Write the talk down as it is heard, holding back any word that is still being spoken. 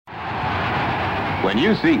When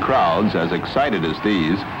you see crowds as excited as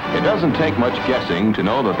these, it doesn't take much guessing to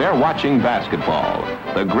know that they're watching basketball,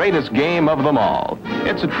 the greatest game of them all.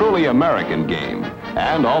 It's a truly American game.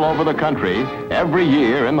 And all over the country, every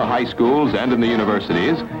year in the high schools and in the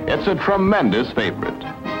universities, it's a tremendous favorite.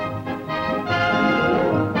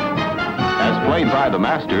 As played by the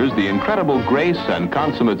masters, the incredible grace and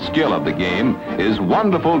consummate skill of the game is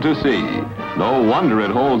wonderful to see. No wonder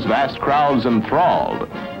it holds vast crowds enthralled.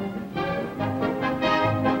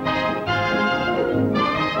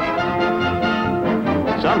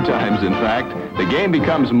 Sometimes, in fact, the game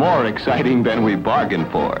becomes more exciting than we bargained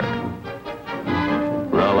for.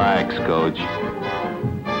 Relax, Coach.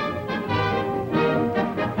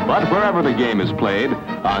 But wherever the game is played,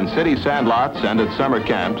 on city sandlots and at summer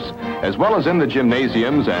camps, as well as in the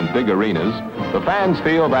gymnasiums and big arenas, the fans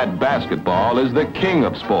feel that basketball is the king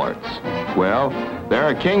of sports. Well, there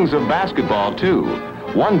are kings of basketball, too.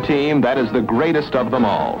 One team that is the greatest of them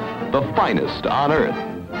all, the finest on earth.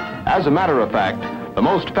 As a matter of fact, the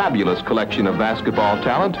most fabulous collection of basketball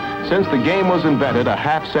talent since the game was invented a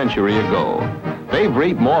half-century ago. They've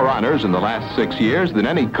reaped more honors in the last 6 years than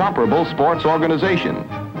any comparable sports organization.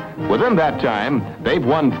 Within that time, they've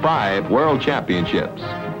won 5 world championships.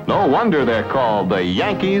 No wonder they're called the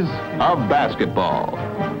Yankees of basketball.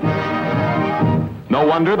 No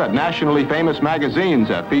wonder that nationally famous magazines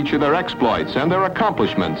have featured their exploits and their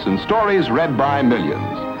accomplishments in stories read by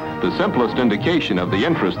millions. The simplest indication of the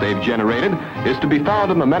interest they've generated is to be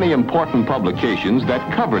found in the many important publications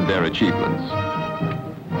that covered their achievements.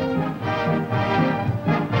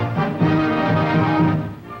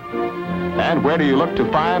 And where do you look to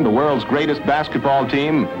find the world's greatest basketball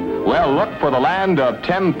team? Well, look for the land of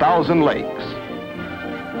 10,000 lakes.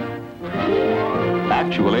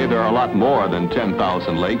 Actually, there are a lot more than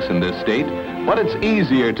 10,000 lakes in this state, but it's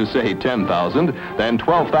easier to say 10,000 than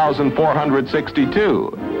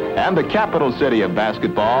 12,462. And the capital city of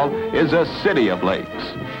basketball is a city of lakes,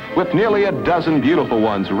 with nearly a dozen beautiful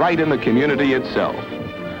ones right in the community itself.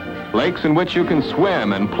 Lakes in which you can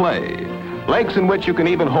swim and play. Lakes in which you can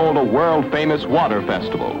even hold a world-famous water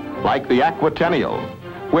festival, like the Aquatennial,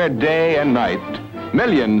 where day and night,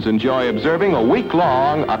 millions enjoy observing a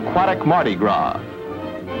week-long aquatic Mardi Gras.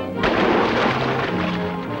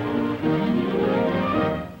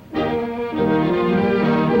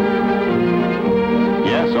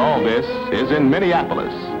 Yes, all this is in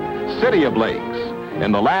Minneapolis, city of lakes,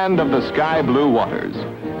 in the land of the sky-blue waters,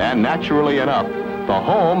 and naturally enough, the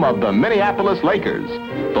home of the Minneapolis Lakers,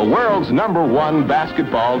 the world's #1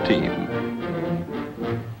 basketball team.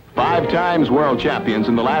 5 times world champions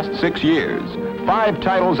in the last 6 years. 5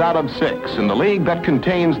 titles out of 6 in the league that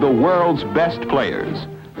contains the world's best players.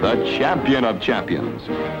 The champion of champions.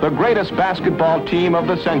 The greatest basketball team of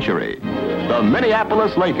the century. The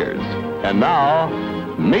Minneapolis Lakers. And now,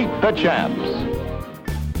 meet the champs.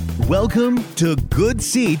 Welcome to Good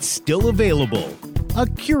Seats Still Available, a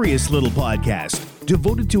curious little podcast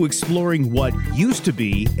devoted to exploring what used to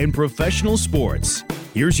be in professional sports.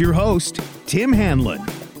 Here's your host, Tim Hanlon.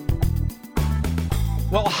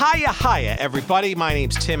 Well, hiya, everybody. My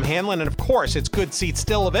name's Tim Hanlon, and of course, it's Good Seats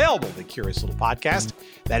Still Available, the curious little podcast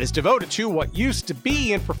that is devoted to what used to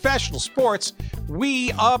be in professional sports.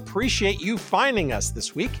 We appreciate you finding us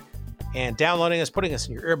this week and downloading us, putting us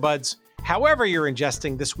in your earbuds. However you're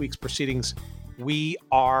ingesting this week's proceedings, we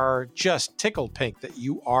are just tickled pink that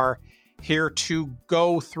you are here to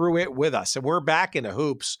go through it with us. And we're back into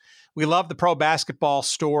hoops. We love the pro basketball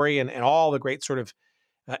story and all the great sort of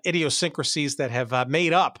idiosyncrasies that have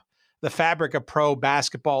made up the fabric of pro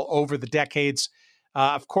basketball over the decades.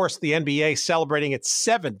 Of course, the NBA celebrating its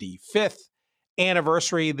 75th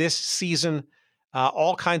anniversary this season.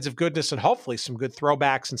 All kinds of goodness and hopefully some good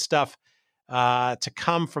throwbacks and stuff to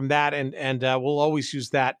come from that. And we'll always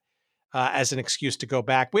use that as an excuse to go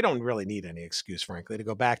back. We don't really need any excuse, frankly, to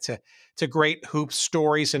go back to great hoop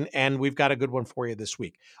stories. And we've got a good one for you this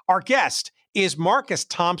week. Our guest is Marcus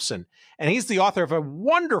Thompson, and he's the author of a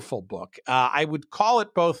wonderful book. I would call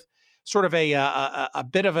it both sort of a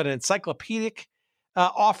bit of an encyclopedic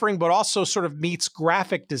offering, but also sort of meets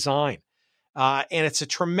graphic design. And it's a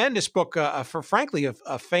tremendous book for, frankly,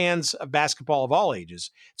 of fans of basketball of all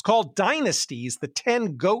ages. It's called Dynasties, the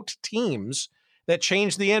 10 GOAT teams that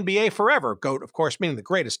changed the NBA forever. GOAT, of course, meaning the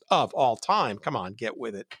greatest of all time. Come on, get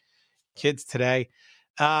with it, kids today.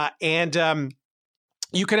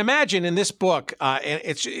 You can imagine in this book, and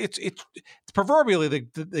it's proverbially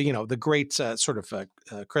the great sort of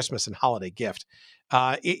Christmas and holiday gift.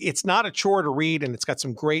 It's not a chore to read, and it's got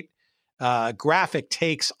some great graphic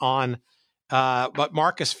takes on but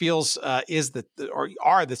Marcus feels are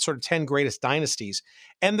the sort of 10 greatest dynasties.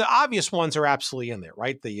 And the obvious ones are absolutely in there,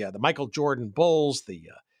 right? The Michael Jordan Bulls, the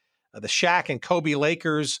Shaq and Kobe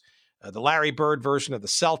Lakers, the Larry Bird version of the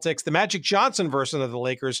Celtics, the Magic Johnson version of the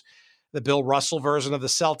Lakers, the Bill Russell version of the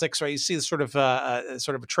Celtics, right? You see sort of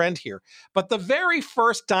a trend here. But the very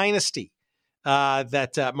first dynasty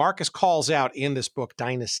that Marcus calls out in this book,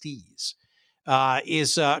 Dynasties,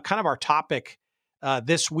 is kind of our topic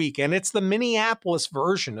this week. And it's the Minneapolis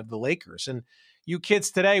version of the Lakers. And you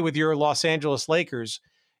kids today with your Los Angeles Lakers,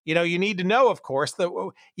 you need to know, of course,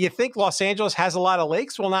 that you think Los Angeles has a lot of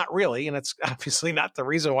lakes. Well, not really. And it's obviously not the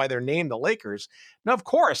reason why they're named the Lakers. No, of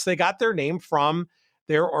course, they got their name from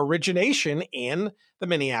their origination in the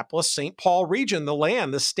Minneapolis-St. Paul region,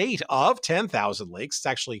 the state of 10,000 lakes. It's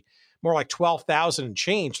actually more like 12,000 and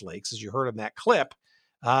change lakes, as you heard in that clip.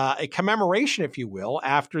 A commemoration, if you will,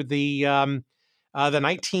 after the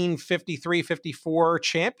 1953-54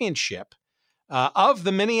 championship of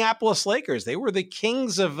the Minneapolis Lakers. They were the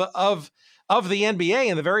kings of the NBA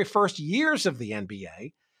in the very first years of the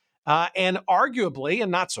NBA. And arguably,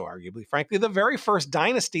 and not so arguably, frankly, the very first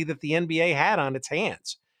dynasty that the NBA had on its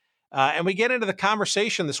hands. And we get into the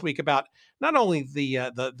conversation this week about not only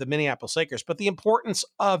the Minneapolis Lakers, but the importance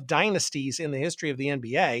of dynasties in the history of the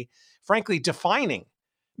NBA, frankly, defining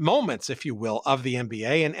moments, if you will, of the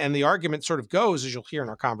NBA. And the argument sort of goes, as you'll hear in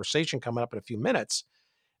our conversation coming up in a few minutes,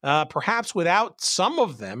 perhaps without some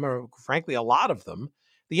of them, or frankly, a lot of them,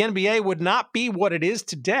 the NBA would not be what it is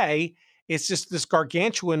today. It's just this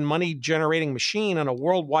gargantuan money-generating machine on a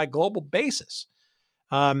worldwide, global basis.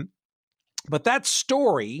 But that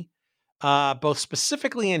story, both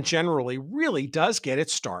specifically and generally, really does get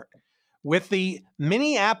its start with the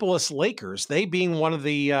Minneapolis Lakers, they being one of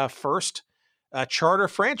the first charter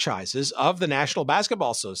franchises of the National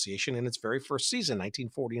Basketball Association in its very first season,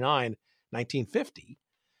 1949-1950.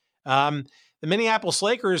 The Minneapolis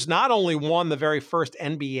Lakers not only won the very first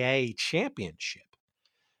NBA championship,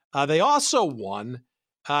 they also won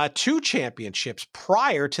 2 championships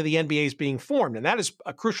prior to the NBA's being formed, and that is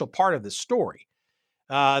a crucial part of this story.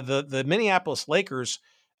 The Minneapolis Lakers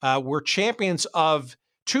were champions of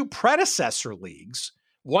 2 predecessor leagues,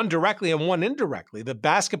 one directly and one indirectly, the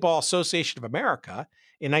Basketball Association of America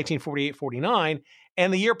in 1948-49,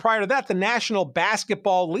 and the year prior to that, the National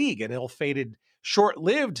Basketball League, an ill-fated,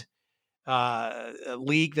 short-lived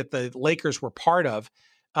league that the Lakers were part of.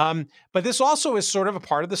 But this also is sort of a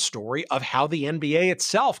part of the story of how the NBA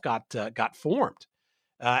itself got formed.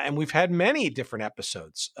 And we've had many different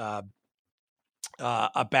episodes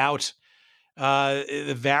about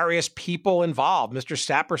the various people involved, Mr.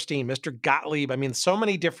 Saperstein, Mr. Gottlieb. I mean, so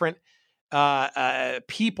many different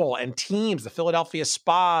people and teams, the Philadelphia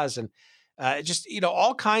Spas, and just,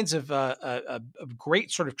 all kinds of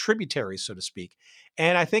great sort of tributaries, so to speak.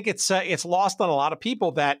 And I think it's lost on a lot of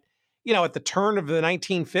people that, at the turn of the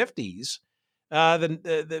 1950s,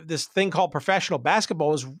 this thing called professional basketball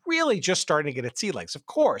was really just starting to get its sea legs. Of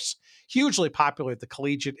course, hugely popular at the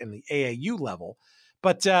collegiate and the AAU level,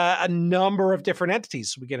 but a number of different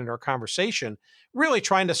entities, as we get into our conversation, really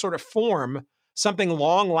trying to sort of form something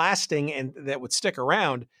long-lasting and that would stick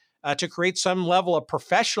around to create some level of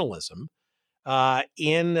professionalism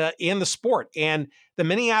in the sport. And the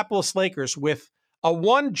Minneapolis Lakers, with a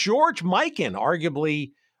one George Mikan,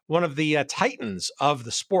 arguably one of the titans of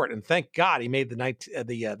the sport, and thank God he made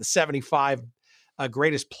the 75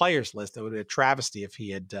 greatest players list. That would be a travesty if he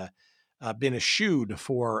had been eschewed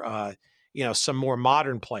for some more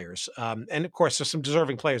modern players. And of course, there's some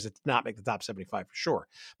deserving players that did not make the top 75 for sure.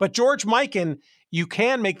 But George Mikan, you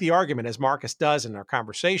can make the argument, as Marcus does in our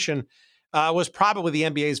conversation, was probably the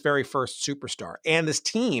NBA's very first superstar. And this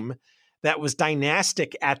team that was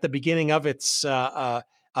dynastic at the beginning of its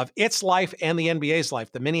life and the NBA's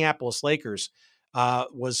life, the Minneapolis Lakers,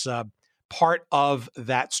 was part of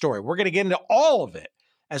that story. We're going to get into all of it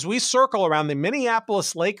as we circle around the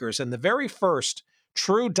Minneapolis Lakers and the very first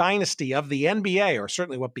true dynasty of the NBA, or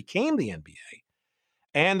certainly what became the NBA,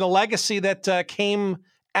 and the legacy that came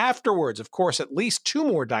afterwards. Of course, at least 2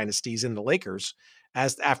 more dynasties in the Lakers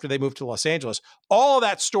after they moved to Los Angeles. All of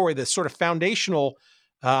that story, the sort of foundational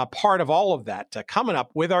part of all of that, coming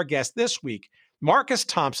up with our guest this week, Marcus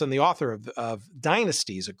Thompson, the author of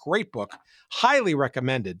Dynasties, a great book, highly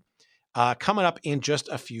recommended, coming up in just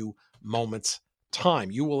a few moments'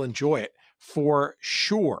 time. You will enjoy it for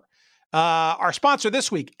sure. Our sponsor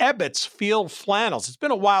this week, Ebbets Field Flannels. It's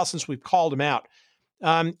been a while since we've called them out.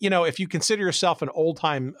 If you consider yourself an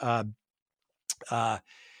old-time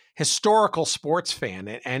historical sports fan,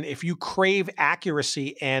 and if you crave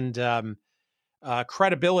accuracy and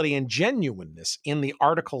credibility and genuineness in the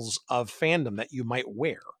articles of fandom that you might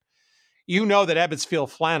wear. You know that Ebbets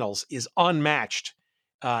Field Flannels is unmatched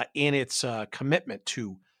in its commitment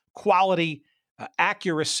to quality,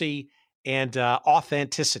 accuracy, and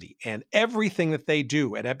authenticity. And everything that they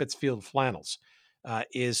do at Ebbets Field Flannels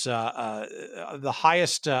is the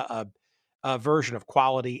highest version of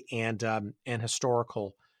quality and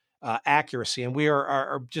historical accuracy. And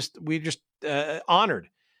we're just honored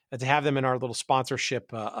to have them in our little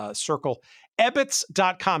sponsorship circle.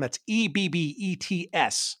 Ebbets.com. That's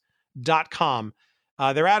EBBETS.com.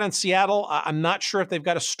 They're out in Seattle. I'm not sure if they've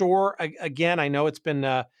got a store again. I know it's been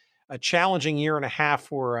a challenging year and a half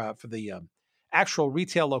for the actual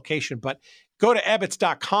retail location, but go to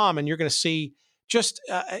Ebbets.com and you're going to see just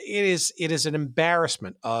it is an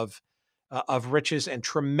embarrassment of riches and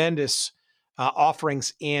tremendous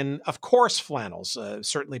offerings in, of course, flannels,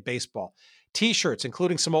 certainly baseball, T-shirts,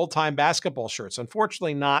 including some old-time basketball shirts.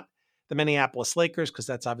 Unfortunately, not the Minneapolis Lakers, because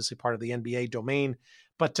that's obviously part of the NBA domain.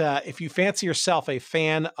 But if you fancy yourself a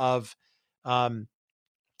fan of the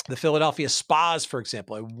Philadelphia Spas, for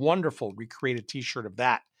example, a wonderful recreated T-shirt of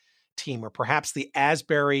that team, or perhaps the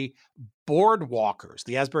Asbury Boardwalkers,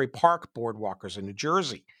 the Asbury Park Boardwalkers in New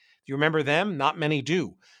Jersey. Do you remember them? Not many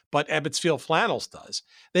do, but Ebbets Field Flannels does.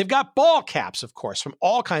 They've got ball caps, of course, from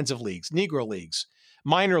all kinds of leagues, Negro leagues,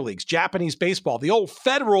 minor leagues, Japanese baseball, the old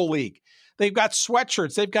Federal League. They've got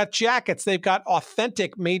sweatshirts. They've got jackets. They've got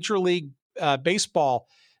authentic Major League Baseball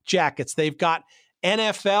jackets. They've got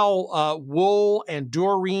NFL wool and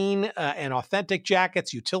Doreen and authentic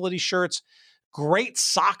jackets, utility shirts, great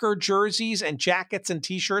soccer jerseys and jackets and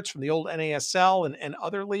T-shirts from the old NASL and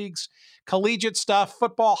other leagues, collegiate stuff,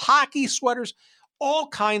 football, hockey sweaters, all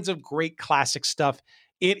kinds of great classic stuff.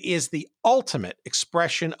 It is the ultimate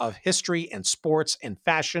expression of history and sports and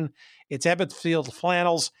fashion. It's Ebbets Field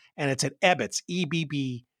Flannels, and it's at Ebbets,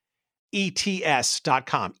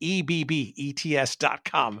 EBBETS.com,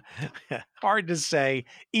 EBBETS.com. Hard to say,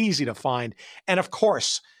 easy to find. And of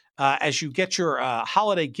course, as you get your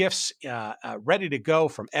holiday gifts ready to go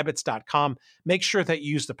from Ebbets.com, make sure that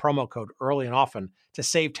you use the promo code early and often to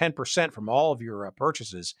save 10% from all of your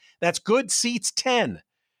purchases. That's Good Seats 10.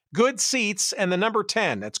 Good Seats and the number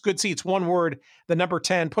 10. That's Good Seats, one word, the number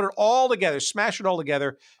 10. Put it all together, smash it all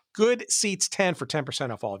together. Good Seats 10 for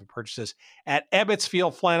 10% off all of your purchases at Ebbets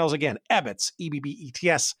Field Flannels. Again, Ebbets,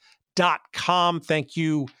 EBBETS.com. Thank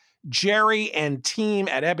you, Jerry and team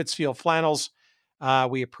at Ebbets Field Flannels.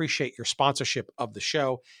 We appreciate your sponsorship of the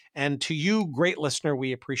show. And to you, great listener,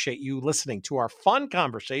 we appreciate you listening to our fun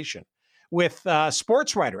conversation with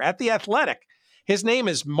sports writer at The Athletic. His name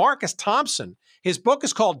is Marcus Thompson. His book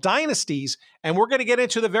is called Dynasties, and we're going to get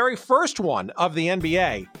into the very first one of the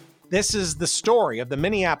NBA. This is the story of the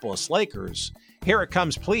Minneapolis Lakers. Here it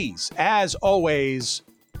comes, please. As always,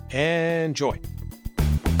 enjoy.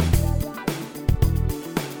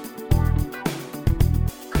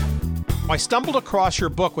 I stumbled across your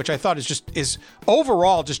book, which I thought is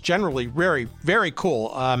overall just generally very, very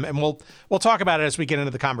cool. And we'll talk about it as we get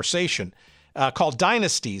into the conversation. Called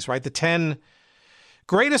Dynasties, right? The 10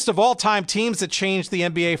 greatest of all time teams that changed the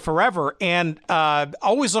NBA forever. And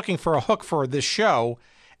always looking for a hook for this show.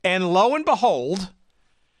 And lo and behold,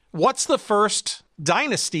 what's the first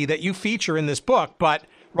dynasty that you feature in this book? But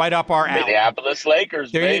right up our alley. Minneapolis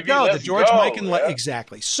Lakers. There baby. you go. Let's the George go. Mikan. Yeah.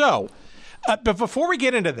 Exactly. So, but before we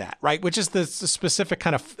get into that, right, which is the specific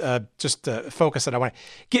kind of focus that I want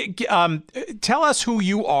to get, tell us who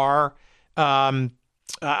you are.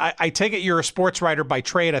 I take it you're a sports writer by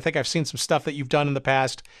trade. I think I've seen some stuff that you've done in the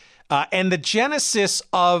past, and the genesis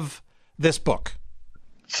of this book.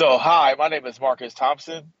 So, hi, my name is Marcus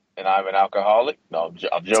Thompson, and I'm an alcoholic. No,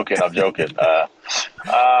 I'm joking.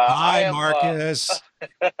 Hi, Marcus.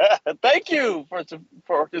 Thank you for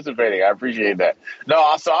participating. I appreciate that.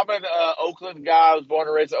 No, so I'm an Oakland guy. I was born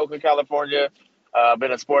and raised in Oakland, California.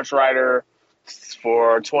 Been a sports writer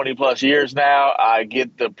for 20 plus years now. I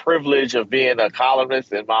get the privilege of being a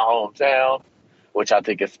columnist in my hometown, which I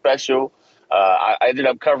think is special. I ended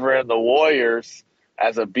up covering the Warriors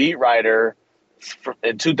as a beat writer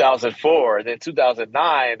in 2004. And then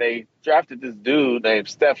 2009, they drafted this dude named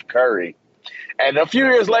Steph Curry. And a few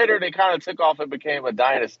years later, they kind of took off and became a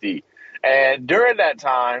dynasty. And during that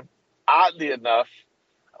time, oddly enough,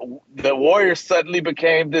 the Warriors suddenly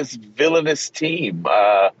became this villainous team.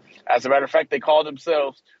 As a matter of fact, they called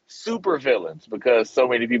themselves super villains because so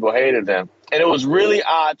many people hated them. And it was really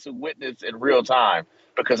odd to witness in real time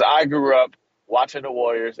because I grew up watching the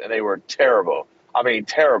Warriors and they were terrible. I mean,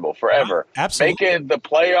 terrible forever. Absolutely. Making the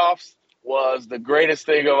playoffs was the greatest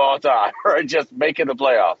thing of all time, right? Just making the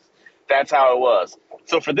playoffs. That's how it was.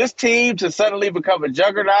 So for this team to suddenly become a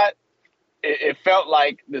juggernaut, it felt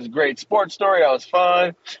like this great sports story that was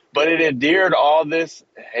fun, but it endeared all this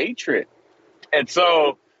hatred. And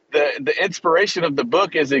so the inspiration of the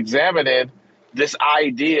book is examining this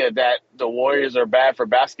idea that the Warriors are bad for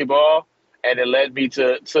basketball, and it led me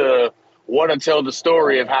to want to tell the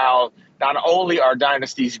story of how not only are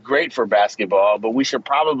dynasties great for basketball, but we should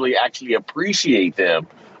probably actually appreciate them,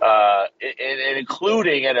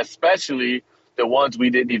 including and especially the ones we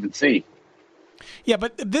didn't even see. Yeah,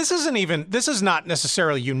 but this is not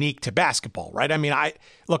necessarily unique to basketball, right? I mean, I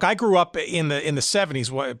grew up in the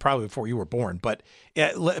 70s, probably before you were born, but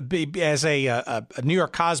as a New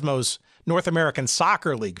York Cosmos North American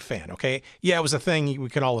Soccer League fan, okay? Yeah, it was a thing. We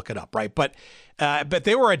can all look it up, right? But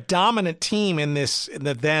they were a dominant team in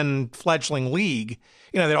the then fledgling league.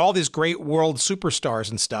 You know, they had all these great world superstars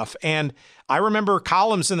and stuff. And I remember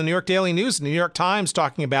columns in the New York Daily News and the New York Times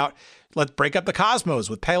talking about, let's break up the Cosmos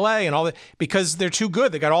with Pele and all that, because they're too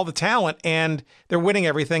good. They got all the talent and they're winning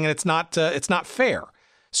everything, and it's not fair.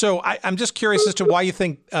 So I'm just curious as to why you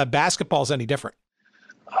think basketball is any different.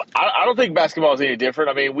 I don't think basketball is any different.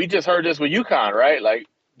 I mean, we just heard this with UConn, right? Like,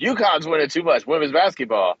 UConn's winning too much women's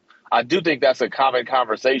basketball. I do think that's a common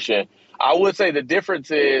conversation. I would say the difference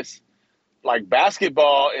is, like,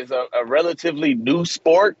 basketball is a relatively new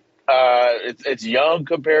sport. It's young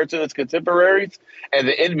compared to its contemporaries, and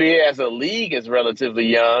the NBA as a league is relatively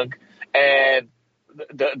young. And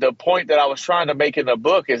the point that I was trying to make in the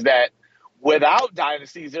book is that without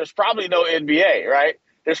dynasties, there's probably no NBA, right?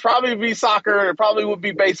 There's probably would be soccer, there probably would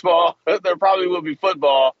be baseball, there probably would be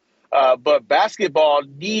football, but basketball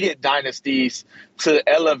needed dynasties to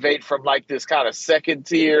elevate from like this kind of second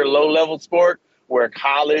tier, low level sport where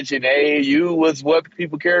college and AAU was what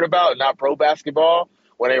people cared about, and not pro basketball.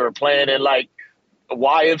 When they were playing in like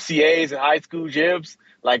YMCAs and high school gyms,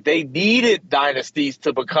 like they needed dynasties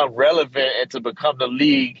to become relevant and to become the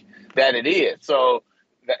league that it is. So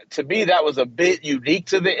to me, that was a bit unique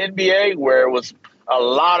to the NBA, where it was a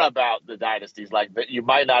lot about the dynasties, like that you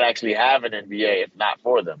might not actually have an NBA if not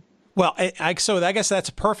for them. Well, so I guess that's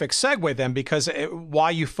a perfect segue then, because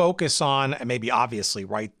why you focus on, maybe obviously,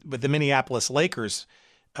 right, with the Minneapolis Lakers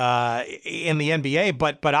in the NBA,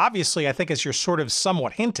 but obviously I think as you're sort of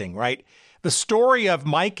somewhat hinting, right, the story of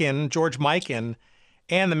George Mikan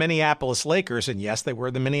and the Minneapolis Lakers, and yes, they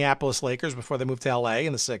were the Minneapolis Lakers before they moved to LA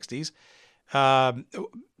in the 60s,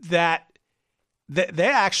 that they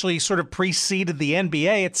actually sort of preceded the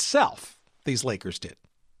NBA itself, these Lakers did.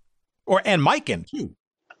 And Mikan, too.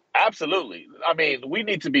 Absolutely. I mean, we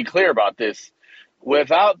need to be clear about this.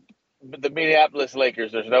 Without the Minneapolis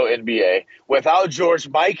Lakers, there's no NBA. Without George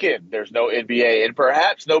Mikan, there's no NBA, and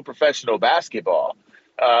perhaps no professional basketball.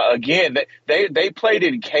 Again, they played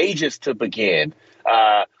in cages to begin.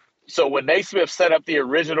 So when Naismith set up the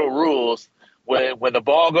original rules, when the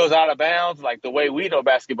ball goes out of bounds, like the way we know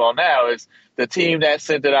basketball now is the team that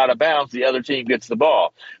sent it out of bounds, the other team gets the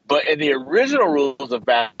ball. But in the original rules of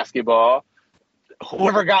basketball,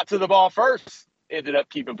 whoever got to the ball first ended up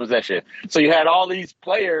keeping possession. So you had all these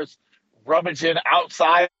players rummaging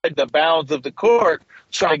outside the bounds of the court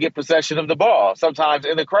trying to get possession of the ball, sometimes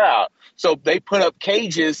in the crowd. So they put up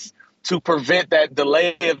cages to prevent that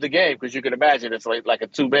delay of the game, because you can imagine it's like a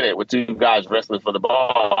 2-minute with two guys wrestling for the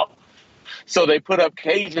ball. So they put up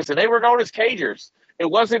cages, and they were known as cagers. It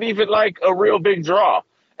wasn't even like a real big draw.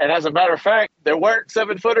 And as a matter of fact, there weren't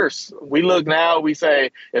 7-footers. We look now, we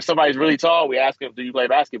say, if somebody's really tall, we ask them, do you play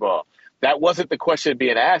basketball? That wasn't the question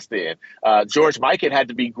being asked then. George Mikan had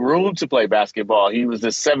to be groomed to play basketball. He was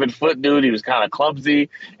this 7-foot dude. He was kind of clumsy.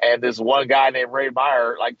 And this one guy named Ray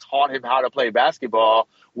Meyer taught him how to play basketball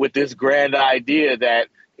with this grand idea that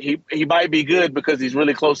he might be good because he's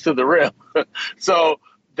really close to the rim. So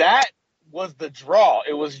that was the draw.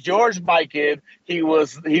 It was George Mikan. He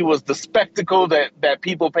was the spectacle that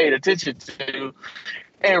people paid attention to.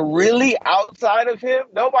 And really, outside of him,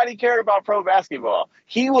 nobody cared about pro basketball.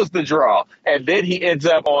 He was the draw. And then he ends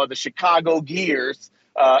up on the Chicago Gears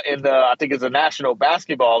in I think it's the National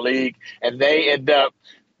Basketball League, and they end up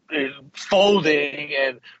folding,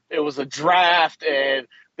 and it was a draft, and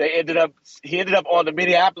he ended up on the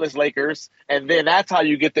Minneapolis Lakers, and then that's how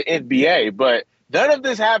you get the NBA. But none of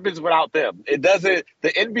this happens without them. It doesn't. The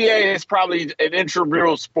NBA is probably an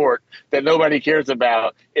intramural sport that nobody cares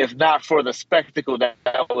about, if not for the spectacle that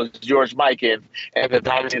was George Mikan and the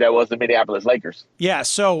dynasty that was the Minneapolis Lakers. Yeah.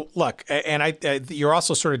 So look, and you're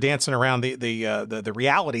also sort of dancing around the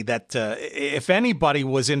reality that if anybody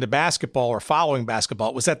was into basketball or following basketball,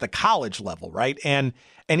 it was at the college level, right? And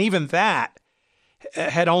even that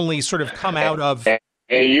had only sort of come out of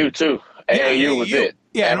AAU too. AAU was it.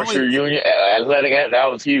 Yeah, amateur union, athletic,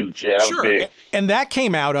 that was huge. Yeah, that was big. And that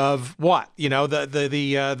came out of what?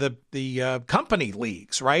 The company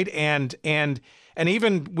leagues, right? And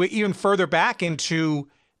even further back into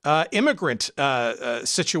immigrant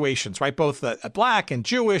situations, right? Both Black and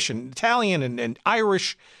Jewish and Italian and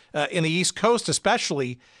Irish in the East Coast,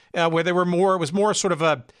 especially, where it was more sort of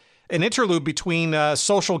an interlude between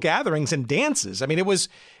social gatherings and dances. I mean,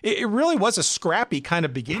 it really was a scrappy kind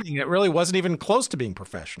of beginning. It really wasn't even close to being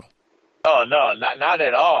professional. Oh no, not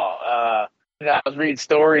at all. I was reading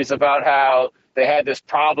stories about how they had this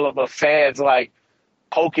problem of fans like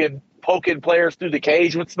poking players through the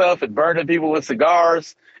cage with stuff and burning people with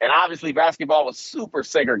cigars. And obviously basketball was super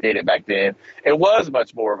segregated back then. It was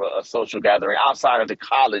much more of a social gathering outside of the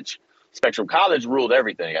college spectrum. College ruled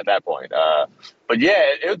everything at that point. But yeah,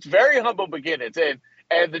 it's very humble beginnings.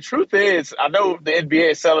 And the truth is, I know the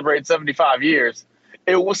NBA is celebrating 75 years.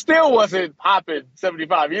 It still wasn't popping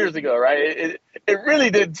 75 years ago, right? It really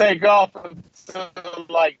didn't take off until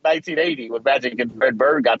like 1980 when Magic and Red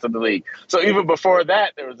Bird got to the league. So even before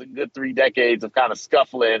that, there was a good 3 decades of kind of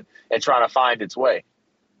scuffling and trying to find its way.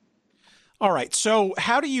 All right. So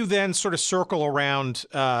how do you then sort of circle around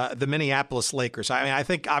the Minneapolis Lakers? I mean, I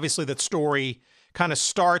think obviously that story kind of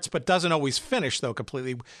starts but doesn't always finish, though,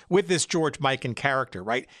 completely with this George Mikan character,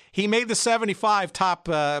 right? He made the 75 top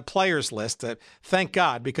players list. Thank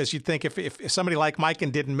God, because you'd think if somebody like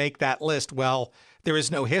Mikan didn't make that list, well, there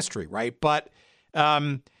is no history, right? But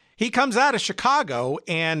he comes out of Chicago,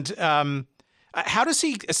 and how does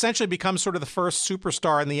he essentially become sort of the first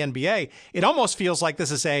superstar in the NBA? It almost feels like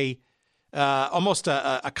this is almost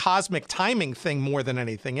a cosmic timing thing more than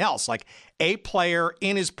anything else. Like a player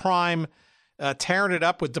in his prime, tearing it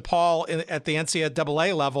up with DePaul at the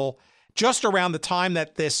NCAA level, just around the time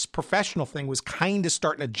that this professional thing was kind of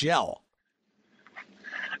starting to gel.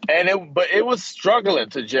 But it was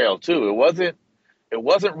struggling to gel too. It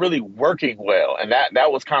wasn't really working well, and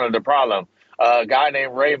that was kind of the problem. A guy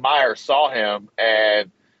named Ray Meyer saw him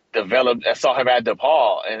and saw him at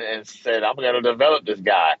DePaul and said, "I'm going to develop this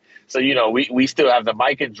guy." So, we still have the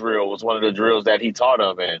Mikan drill was one of the drills that he taught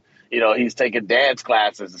him. And, he's taking dance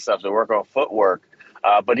classes and stuff to work on footwork.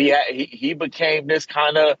 But he became this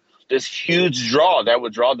huge draw that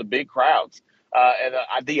would draw the big crowds.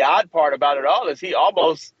 And the odd part about it all is he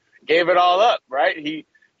almost gave it all up, right? He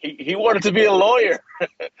wanted to be a lawyer,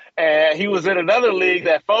 and he was in another league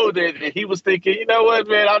that folded, and he was thinking, you know what,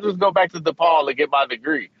 man, I'll just go back to DePaul and get my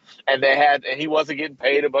degree. And he wasn't getting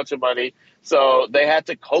paid a bunch of money, so they had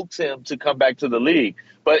to coax him to come back to the league.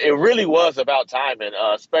 But it really was about timing,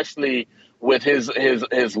 especially with his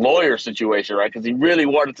lawyer situation, right? Because he really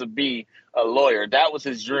wanted to be a lawyer. That was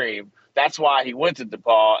his dream. That's why he went to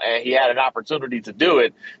DePaul, and he had an opportunity to do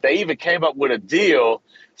it. They even came up with a deal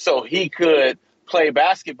so he could play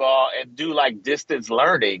basketball and do like distance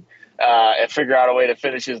learning and figure out a way to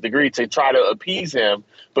finish his degree to try to appease him,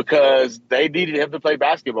 because they needed him to play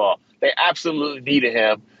basketball. They absolutely needed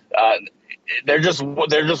him. There just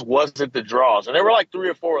wasn't the draws. And there were like 3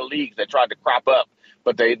 or 4 leagues that tried to crop up,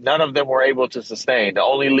 but none of them were able to sustain. The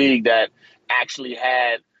only league that actually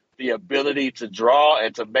had the ability to draw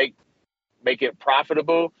and to make it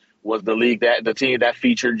profitable was the team that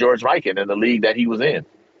featured George Mikan and the league that he was in.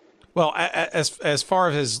 Well, as far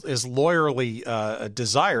as his lawyerly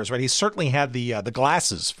desires, right? He certainly had the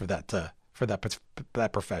glasses for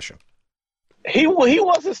that profession. He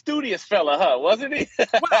was a studious fella, huh? Wasn't he?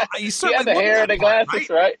 Well, he certainly had the hair and the part,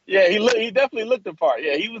 glasses, right? Yeah, he definitely looked the part.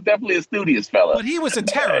 Yeah, he was definitely a studious fella. But he was a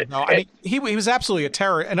terror, though. I mean, he was absolutely a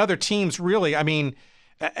terror. And other teams, really, I mean,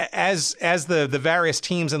 as the various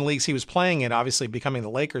teams and leagues he was playing in, obviously becoming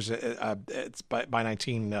the Lakers by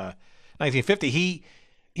 1950,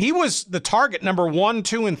 he was the target number 1,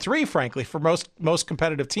 2, and 3, frankly, for most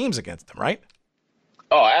competitive teams against them, right?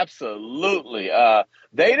 Oh, absolutely.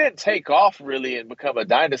 They didn't take off really and become a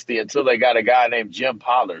dynasty until they got a guy named Jim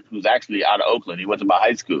Pollard, who's actually out of Oakland. He went to my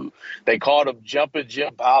high school. They called him Jumpin'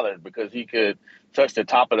 Jim Pollard because he could touch the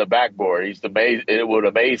top of the backboard. It would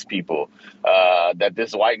amaze people that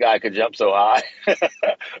this white guy could jump so high.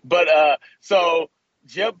 But so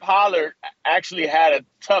Jim Pollard actually had a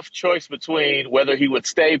tough choice between whether he would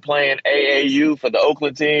stay playing AAU for the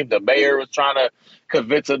Oakland team. The mayor was trying to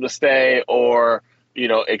convince him to stay, or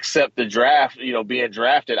accept the draft, being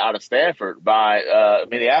drafted out of Stanford by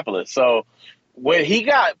Minneapolis. So when he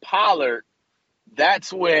got Pollard,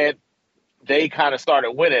 that's when they kind of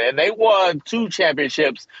started winning. And they won 2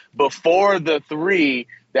 championships before the 3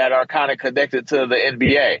 that are kind of connected to the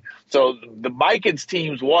NBA. So the Mikan's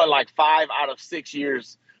teams won like 5 out of 6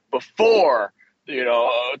 years before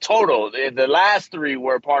total. The last 3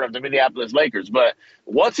 were part of the Minneapolis Lakers. But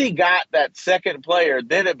once he got that second player,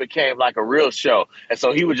 then it became like a real show. And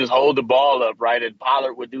so he would just hold the ball up, right? And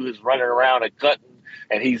Pollard would do his running around and cutting,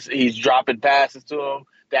 and he's dropping passes to him.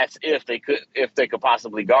 That's if they could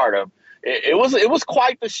possibly guard him. It was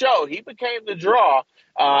quite the show. He became the draw.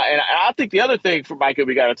 And I think the other thing for Micah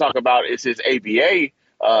we got to talk about is his ABA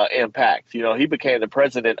impact. He became the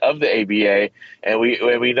president of the ABA, and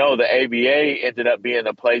we know the ABA ended up being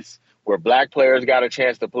a place where black players got a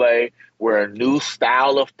chance to play, where a new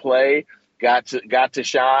style of play got to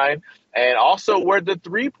shine, and also where the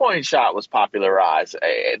 3-point shot was popularized.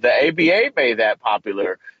 The ABA made that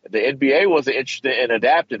popular. The NBA wasn't interested in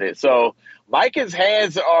adapting it. So Micah's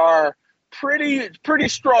hands are pretty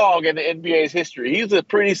strong in the NBA's history. He's a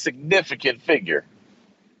pretty significant figure.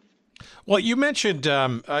 Well, you mentioned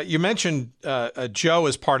Joe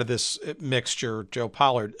as part of this mixture, Joe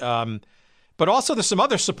Pollard, but also there's some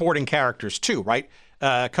other supporting characters too, right?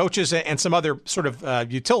 Coaches and some other sort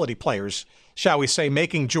of utility players, shall we say,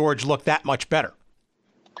 making George look that much better.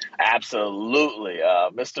 Absolutely.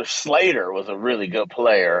 Mr. Slater was a really good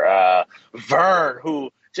player. Vern, who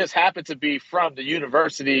just happened to be from the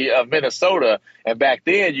University of Minnesota, and back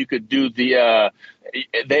then you could do they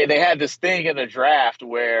had this thing in the draft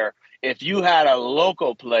where if you had a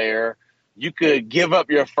local player, you could give up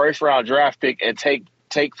your first-round draft pick and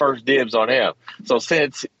take first dibs on him. So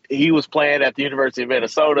since he was playing at the University of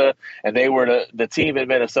Minnesota and they were the team in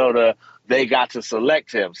Minnesota, they got to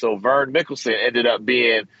select him. So Vern Mickelson ended up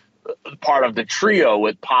being part of the trio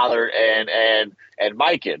with Pollard and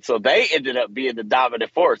Mikan. So they ended up being the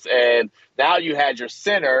dominant force. And now you had your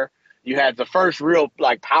center. You had the first real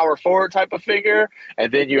power forward type of figure,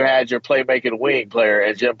 and then you had your playmaking wing player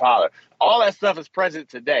and Jim Pollard. All that stuff is present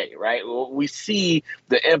today, right? We see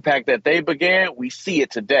the impact that they began. We see it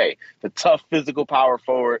today. The tough physical power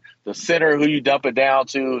forward, the center who you dump it down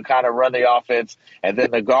to and kind of run the offense, and then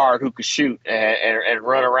the guard who could shoot and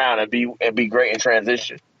run around and be great in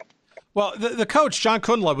transition. Well, the coach, John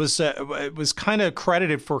Kundla, was kind of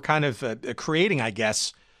credited for kind of creating, I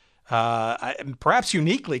guess, perhaps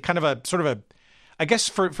uniquely, kind of a sort of a, I guess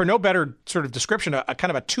for no better sort of description, a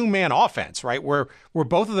kind of a 2-man offense, right? Where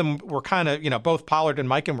both of them were kind of, both Pollard and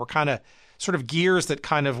Mikan were kind of sort of gears that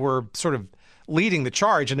kind of were sort of leading the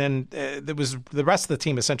charge. And then there was the rest of the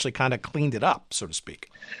team essentially kind of cleaned it up, so to speak.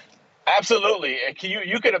 Absolutely. And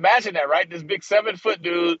you can imagine that, right? This big 7-foot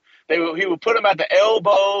dude, he would put him at the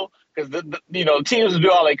elbow, because teams would do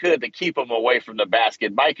all they could to keep him away from the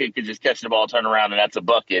basket. Micah could just catch the ball, turn around, and that's a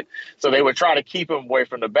bucket. So they would try to keep him away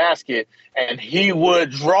from the basket, and he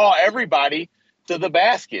would draw everybody to the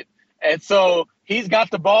basket. And so he's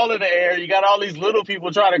got the ball in the air. You got all these little people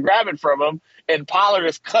trying to grab it from him, and Pollard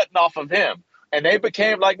is cutting off of him. And they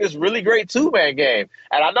became like this really great 2-man game.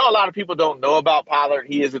 And I know a lot of people don't know about Pollard.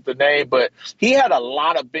 He isn't the name, but he had a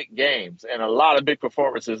lot of big games and a lot of big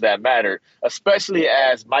performances that mattered, especially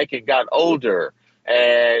as Mikan got older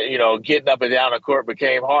and, getting up and down the court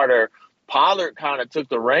became harder. Pollard kind of took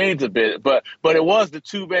the reins a bit, but it was the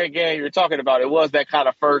 2-man game you're talking about. It was that kind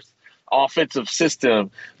of first offensive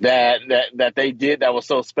system that they did that was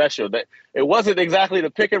so special. That it wasn't exactly the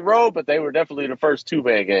pick and roll, but they were definitely the first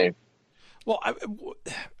 2-man game. Well,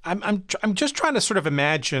 I'm just trying to sort of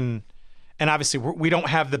imagine, and obviously we don't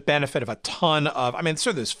have the benefit of a ton of. I mean,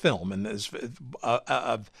 sure, there's film and there's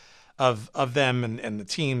of them and the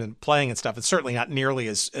team and playing and stuff. It's certainly not nearly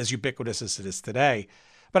as ubiquitous as it is today.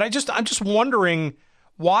 But I'm just wondering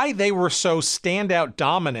why they were so standout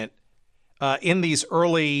dominant in these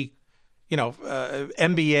early,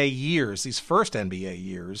 NBA years, these first NBA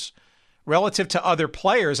years, relative to other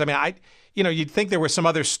players. I mean, you'd think there were some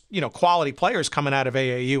other, quality players coming out of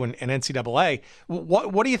AAU and NCAA.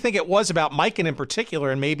 What do you think it was about Mikan in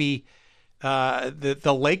particular, and maybe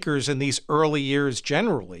the Lakers in these early years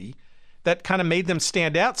generally, that kind of made them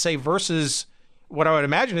stand out, say, versus what I would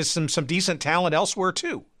imagine is some decent talent elsewhere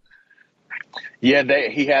too? Yeah,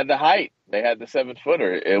 he had the height. They had the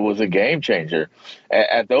 7-footer. It was a game changer.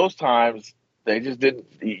 At those times, you just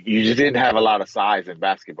didn't have a lot of size in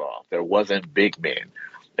basketball. There wasn't big men.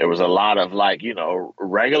 There was a lot of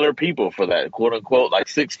regular people for that, quote unquote,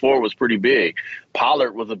 6'4" was pretty big.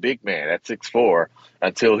 Pollard was a big man at 6'4"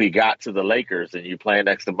 until he got to the Lakers and you playing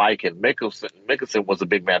next to Mike, and Mickelson was a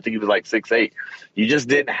big man. I think he was 6'8". You just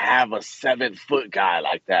didn't have a 7-foot guy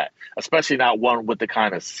like that, especially not one with the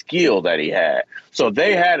kind of skill that he had. So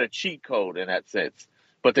they had a cheat code in that sense.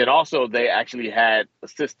 But then also they actually had a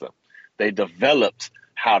system. They developed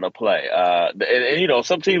how to play. And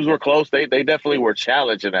some teams were close. They definitely were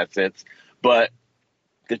challenged in that sense. But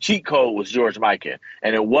the cheat code was George Mikan.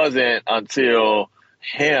 And it wasn't until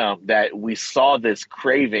him that we saw this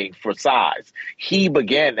craving for size. He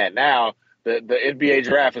began that. Now the NBA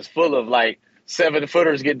draft is full of like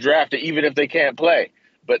 7-footers get drafted even if they can't play.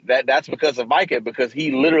 But that's because of Mikan, because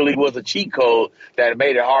he literally was a cheat code that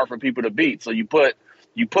made it hard for people to beat. So you put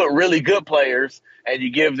really good players and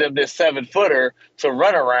you give them this 7-footer to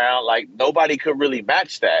run around, like nobody could really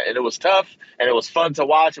match that. And it was tough and it was fun to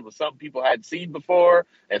watch. It was something people hadn't seen before.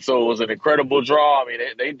 And so it was an incredible draw. I mean,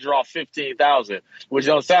 they draw 15,000, which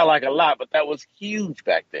don't sound like a lot, but that was huge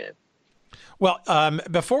back then. Well,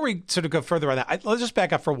 before we sort of go further on that, let's just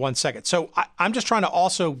back up for 1 second. So I'm just trying to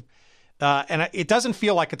also, and it doesn't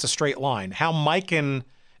feel like it's a straight line, how Mikan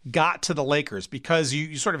got to the Lakers, because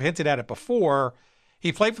you sort of hinted at it before.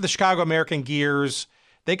 He played for the Chicago American Gears.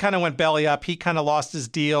 They kind of went belly up. He kind of lost his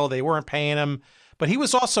deal. They weren't paying him. But he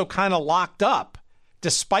was also kind of locked up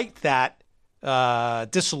despite that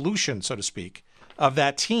dissolution, so to speak, of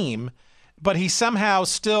that team. But he somehow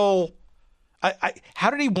still... how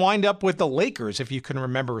did he wind up with the Lakers, if you can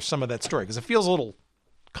remember some of that story? Because it feels a little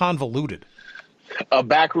convoluted. A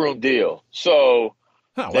backroom deal. So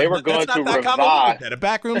they were going to revive... A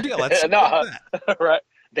backroom deal. That's no, right.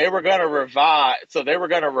 They were going to revive. So they were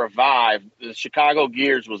going to revive. The Chicago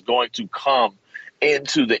Gears was going to come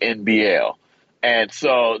into the NBL. And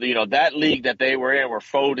so, that league that they were in were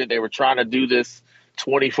folded. They were trying to do this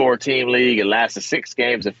 24-team league. It lasted 6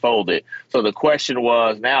 games and folded. So the question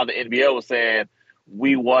was, now the NBL was saying,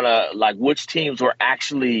 we want to, which teams were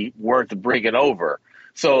actually worth bringing over?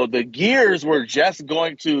 So the Gears were just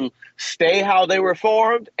going to stay how they were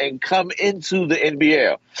formed and come into the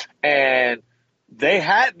NBL. And they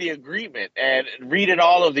had the agreement, and reading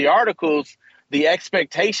all of the articles, the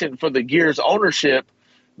expectation for the Gears ownership,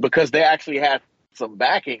 because they actually had some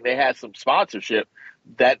backing, they had some sponsorship,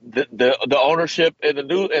 that the ownership in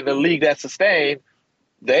the league that sustained,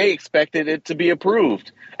 they expected it to be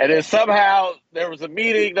approved. And then somehow there was a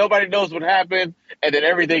meeting, nobody knows what happened, and then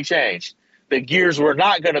everything changed. The Gears were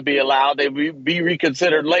not going to be allowed. They would be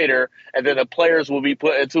reconsidered later, and then the players will be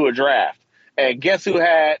put into a draft. And guess who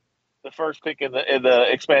had the first pick in the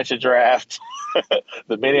expansion draft?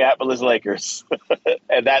 The Minneapolis Lakers.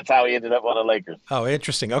 And that's how he ended up on the Lakers. Oh,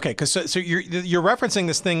 interesting. Okay, because so you're referencing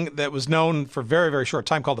this thing that was known for a very, very short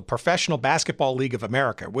time called the Professional Basketball League of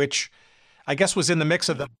America, which I guess was in the mix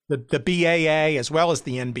of the BAA as well as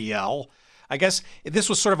the NBL. I guess this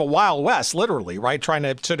was sort of a Wild West, literally, right? Trying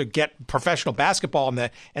to sort of get professional basketball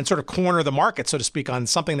and sort of corner the market, so to speak, on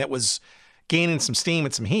something that was gaining some steam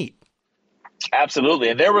and some heat. Absolutely.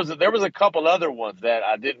 And there was a couple other ones that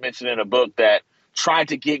I didn't mention in a book that tried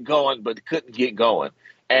to get going but couldn't get going.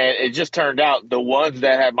 And it just turned out the ones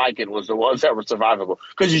that had Mikan was the ones that were survivable,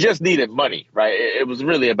 because you just needed money, right? It was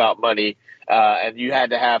really about money. And you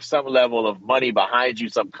had to have some level of money behind you,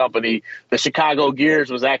 some company. The Chicago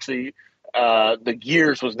Gears was actually the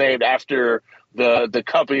Gears was named after the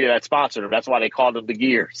company that sponsored them. That's why they called them the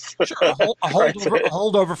Gears. Sure, a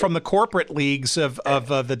holdover from the corporate leagues of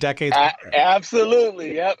the decades.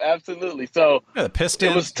 Absolutely. Yep. Absolutely. So the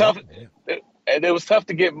Pistons. It was tough. And it was tough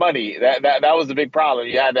to get money. That was the big problem.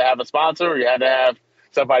 You had to have a sponsor, or you had to have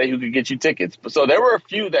somebody who could get you tickets. So there were a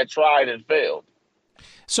few that tried and failed.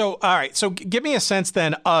 So, all right. So give me a sense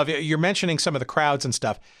then of, you're mentioning some of the crowds and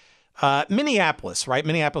stuff. Minneapolis, right?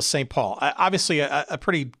 Minneapolis, St. Paul, obviously a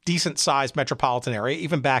pretty decent sized metropolitan area,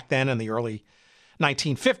 even back then in the early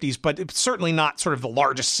 1950s, but it's certainly not sort of the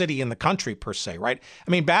largest city in the country per se, right?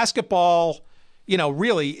 I mean, basketball,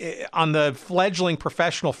 really on the fledgling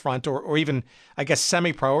professional front, or even, I guess,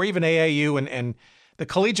 semi-pro, or even AAU and the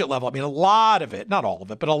collegiate level. I mean, a lot of it, not all of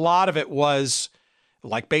it, but a lot of it was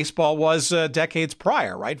like baseball was decades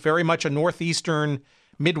prior, right? Very much a Northeastern,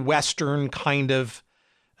 Midwestern kind of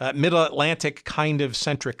Mid-Atlantic kind of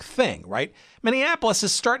centric thing, right? Minneapolis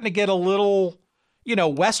is starting to get a little,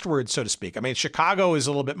 westward, so to speak. I mean, Chicago is a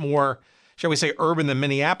little bit more, shall we say, urban than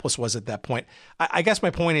Minneapolis was at that point. I guess my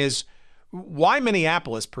point is, why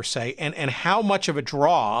Minneapolis per se, and how much of a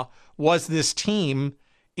draw was this team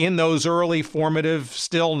in those early formative,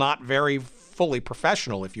 still not very fully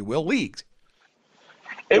professional, if you will, leagues?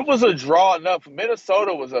 It was a draw enough.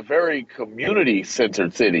 Minnesota was a very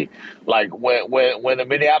community-centered city. Like when the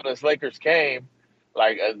Minneapolis Lakers came,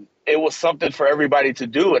 it was something for everybody to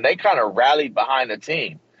do, and they kind of rallied behind the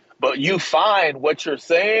team. But you find what you're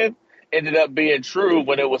saying ended up being true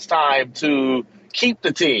when it was time to keep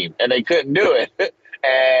the team, and they couldn't do it.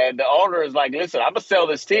 And the owner is like, listen, I'm going to sell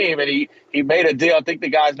this team. And he made a deal. I think the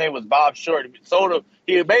guy's name was Bob Short.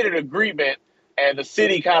 He had made an agreement, and the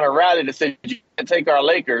city kind of rallied and said, you can take our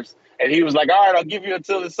Lakers. And he was like, all right, I'll give you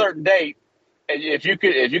until a certain date. And if you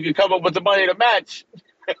could come up with the money to match,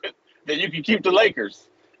 then you can keep the Lakers.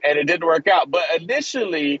 And it didn't work out. But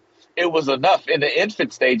initially, it was enough in the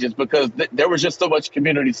infant stages because there was just so much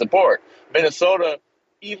community support. Minnesota,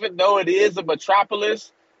 even though it is a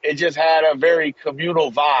metropolis, it just had a very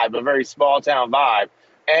communal vibe, a very small town vibe.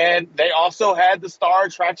 And they also had the star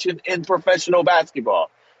attraction in professional basketball.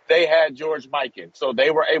 They had George Mikan. So they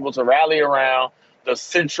were able to rally around the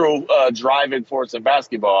central driving force in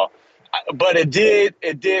basketball. But it did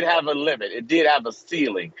have a limit. It did have a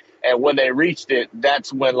ceiling. And when they reached it,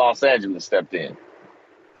 that's when Los Angeles stepped in.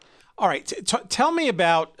 All right. Tell me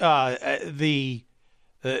about the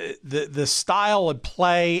style of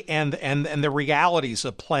play and the realities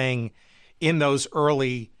of playing in those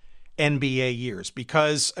early NBA years,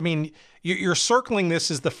 because I mean you're circling this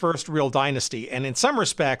as the first real dynasty, and in some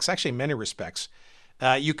respects, actually many respects,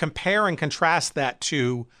 you compare and contrast that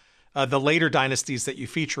to the later dynasties that you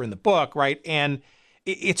feature in the book, right? And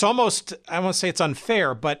it's almost, I won't say it's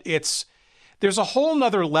unfair, but there's a whole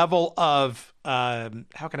nother level of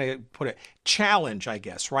how can I put it, challenge, I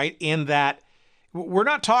guess, right? In that we're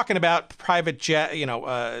not talking about private jet,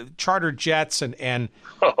 chartered jets and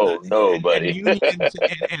oh no, buddy, and unions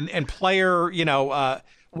and player,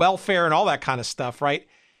 welfare and all that kind of stuff, right?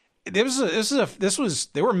 They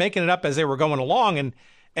were making it up as they were going along,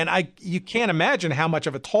 and you can't imagine how much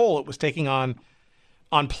of a toll it was taking on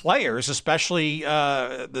players, especially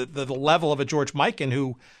the level of a George Mikan,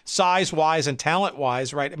 who size wise and talent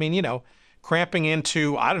wise, right? I mean, cramping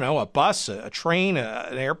into, I don't know, a bus, a train,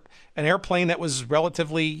 an airplane that was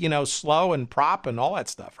relatively, slow and prop and all that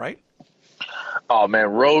stuff, right? Oh, man,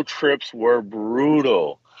 road trips were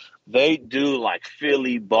brutal. They do like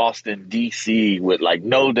Philly, Boston, D.C. with like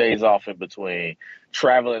no days off in between,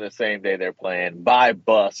 traveling the same day they're playing by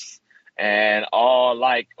bus and all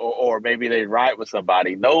like, or maybe they ride with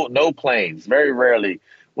somebody. No planes. Very rarely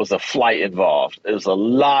was a flight involved. It was a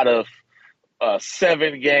lot of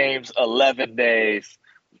 7 games, 11 days,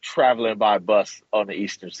 traveling by bus on the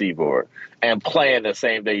Eastern Seaboard and playing the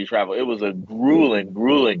same day you travel. It was a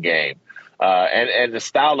grueling game. And the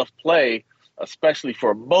style of play, especially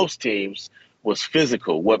for most teams, was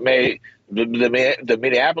physical. What made the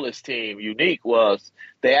Minneapolis team unique was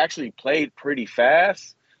they actually played pretty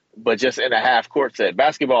fast, but just in a half court set.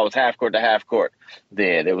 Basketball was half court to half court.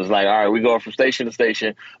 Then it was like, all right, we go from station to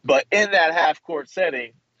station. But in that half court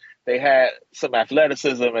setting, they had some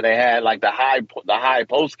athleticism and they had like the high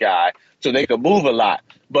post guy, so they could move a lot.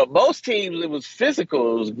 But most teams, it was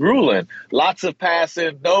physical. It was grueling. Lots of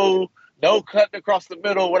passing, no cutting across the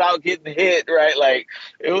middle without getting hit, right? Like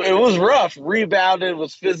it was rough. Rebounding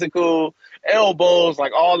was physical, elbows,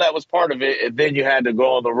 like all that was part of it. And then you had to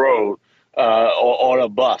go on the road or on a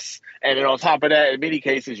bus. And then on top of that, in many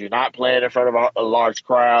cases, you're not playing in front of a large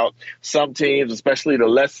crowd. Some teams, especially the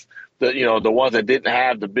ones that didn't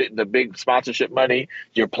have the big sponsorship money,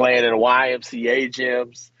 you're playing in YMCA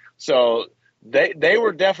gyms. So they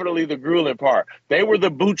were definitely the grueling part. They were the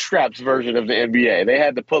bootstraps version of the NBA. They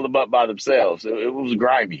had to pull them up by themselves. It was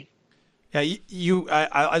grimy. Yeah,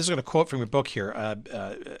 I was going to quote from your book here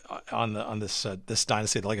on this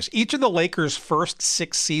dynasty of the Lakers. Each of the Lakers' first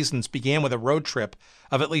 6 seasons began with a road trip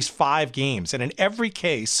of at least 5 games, and in every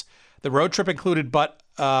case, the road trip included but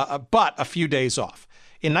a few days off.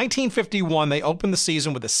 In 1951, they opened the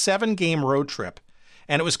season with a 7-game road trip,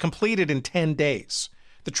 and it was completed in 10 days.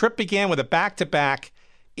 The trip began with a back-to-back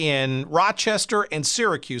in Rochester and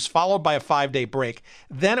Syracuse, followed by a 5-day break.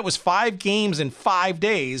 Then it was 5 games in 5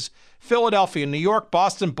 days, Philadelphia, New York,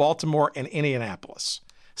 Boston, Baltimore, and Indianapolis.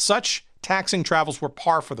 Such taxing travels were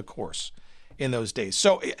par for the course in those days.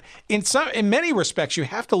 So in many respects, you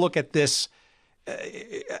have to look at this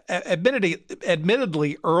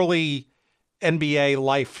admittedly early NBA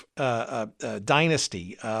life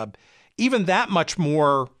dynasty, even that much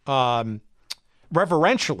more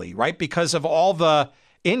reverentially, right? Because of all the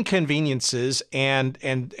inconveniences and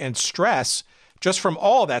stress just from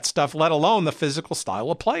all that stuff, let alone the physical style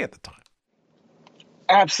of play at the time.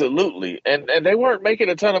 Absolutely. And they weren't making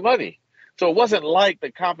a ton of money. So it wasn't like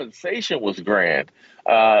the compensation was grand.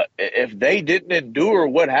 If they didn't endure,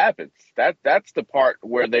 what happens? That's the part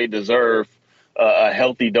where they deserve a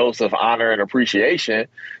healthy dose of honor and appreciation.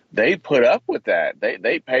 They put up with that.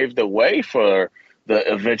 They paved the way for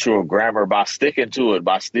the eventual glamour by sticking to it,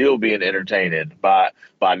 by still being entertaining, by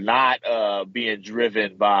not being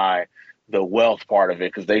driven by the wealth part of it,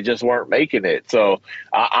 because they just weren't making it. So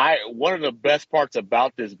one of the best parts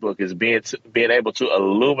about this book is being able to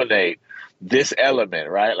illuminate this element,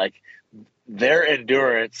 right? Like their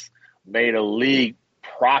endurance made a league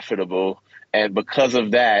profitable, and because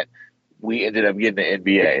of that, we ended up getting the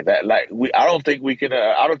NBA. I don't think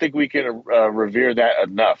we can revere that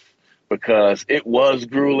enough, because it was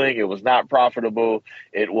grueling. It was not profitable.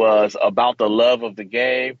 It was about the love of the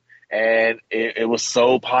game. And it was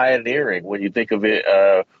so pioneering when you think of it,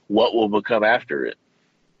 what will become after it.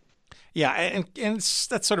 Yeah, and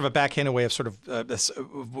that's sort of a backhanded way of sort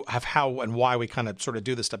of how and why we kind of sort of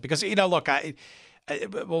do this stuff. Because, look,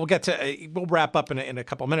 we'll wrap up in a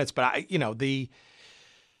couple of minutes, but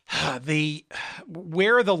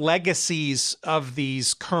where the legacies of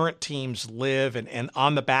these current teams live and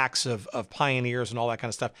on the backs of pioneers and all that kind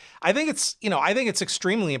of stuff, I think it's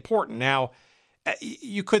extremely important. Now,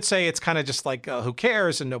 you could say it's kind of just like who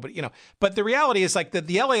cares and nobody, but the reality is like the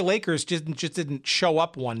LA Lakers just didn't show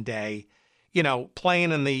up one day,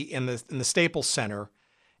 playing in the Staples Center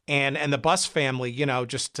and the Buss family,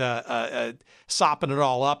 just sopping it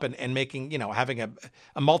all up and making, having a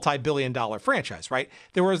multi-billion-dollar franchise, right?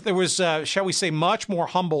 There was shall we say, much more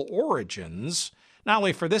humble origins, not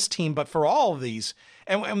only for this team, but for all of these.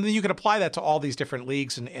 And you could apply that to all these different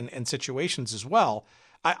leagues and situations as well.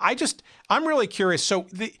 I'm really curious. So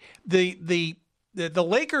the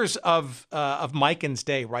Lakers of Mikan's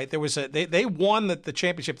day, right? There was they won the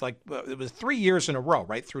championship, like it was 3 years in a row,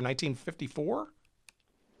 right? Through 1954.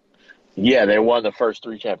 Yeah, they won the first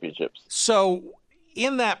 3 championships. So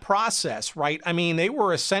in that process, right? I mean, they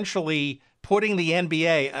were essentially putting the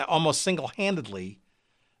NBA almost single-handedly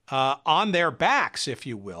on their backs, if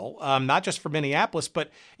you will, not just for Minneapolis,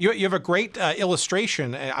 but you have a great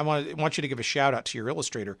illustration. I want you to give a shout out to your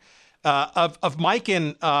illustrator of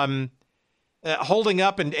Mikan holding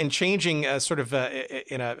up and changing sort of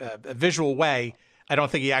in a visual way. I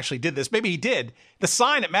don't think he actually did this. Maybe he did. The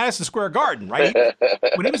sign at Madison Square Garden, right?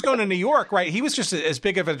 When he was going to New York, right, he was just as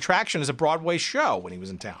big of an attraction as a Broadway show when he was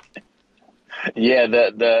in town. Yeah,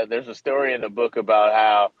 there's a story in the book about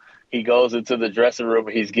how he goes into the dressing room,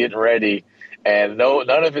 he's getting ready, and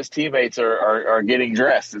none of his teammates are getting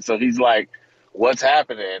dressed. And so he's like, what's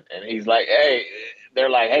happening? And he's like, they're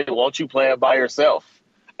like, hey, won't you play it by yourself?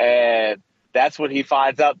 And that's when he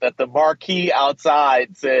finds out that the marquee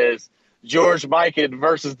outside says George Mikan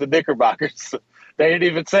versus the Knickerbockers. They didn't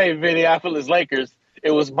even say Minneapolis Lakers.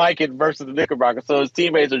 It was Mikan versus the Knickerbockers. So his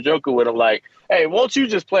teammates are joking with him like, hey, won't you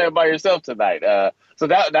just play it by yourself tonight? So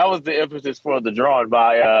that was the impetus for the drawing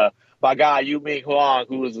by guy Yu-Ming Huang,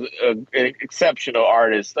 who was an exceptional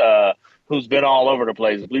artist who's been all over the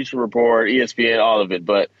place, Bleacher Report, ESPN, all of it.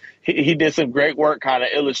 But he did some great work kind of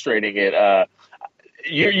illustrating it.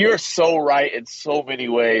 You're so right in so many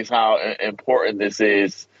ways how important this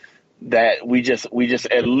is, that we just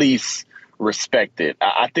at least respect it.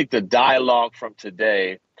 I think the dialogue from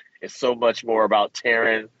today is so much more about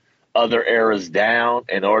tearing other eras down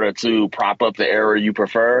in order to prop up the era you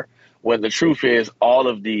prefer, when the truth is all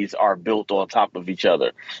of these are built on top of each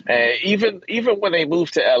other. And even when they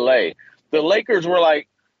moved to LA, the Lakers were like,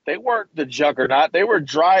 they weren't the juggernaut. They were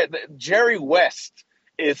dry. Jerry West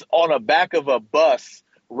is on the back of a bus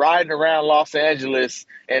riding around Los Angeles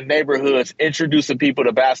and neighborhoods, introducing people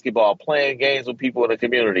to basketball, playing games with people in the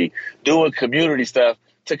community, doing community stuff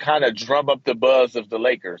to kind of drum up the buzz of the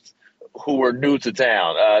Lakers, who were new to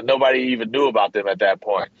town. Nobody even knew about them at that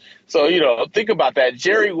point. So, think about that.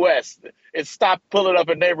 Jerry West, it stopped pulling up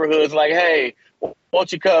in neighborhoods like, hey,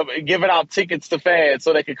 won't you come, and giving out tickets to fans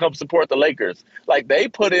so they can come support the Lakers. Like, they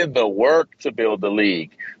put in the work to build the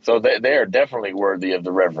league. So they are definitely worthy of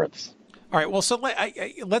the reverence. All right. Well, so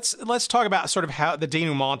let's talk about sort of how the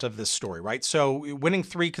denouement of this story, right? So winning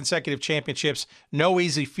 3 consecutive championships, no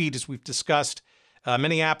easy feat, as we've discussed.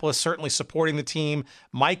 Minneapolis certainly supporting the team.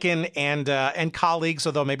 Mikan and colleagues,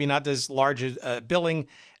 although maybe not as large a billing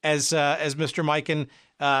as Mr. Mikan,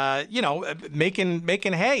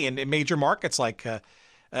 making hay in major markets like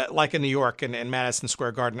in New York and Madison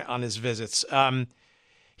Square Garden on his visits. The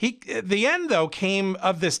end though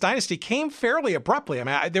of this dynasty came fairly abruptly. I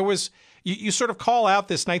mean, there was. You sort of call out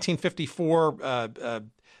this 1954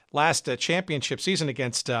 last championship season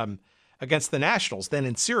against the Nationals, then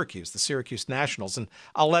in Syracuse, the Syracuse Nationals. And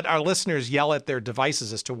I'll let our listeners yell at their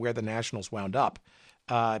devices as to where the Nationals wound up,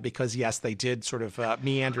 because, yes, they did sort of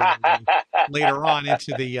meander later on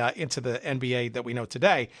into the NBA that we know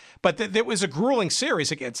today. But there was a grueling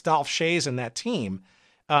series against Dolph Schayes and that team.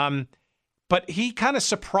 But he kind of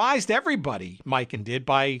surprised everybody, Mikan did,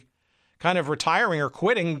 by kind of retiring or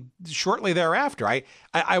quitting shortly thereafter.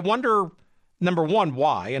 I wonder, number one,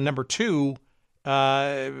 why? And number two,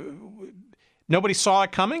 nobody saw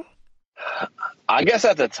it coming? I guess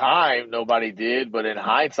at the time, nobody did. But in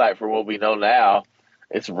hindsight, for what we know now,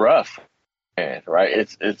 it's rough, right?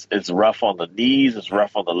 It's rough on the knees. It's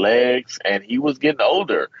rough on the legs. And he was getting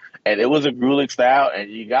older. and it was a grueling style, and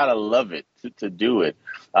you gotta love it to do it.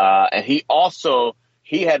 And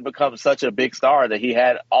he had become such a big star that he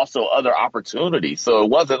had also other opportunities. So it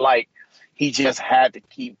wasn't like he just had to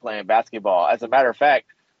keep playing basketball. As a matter of fact,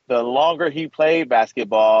 the longer he played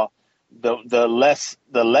basketball, the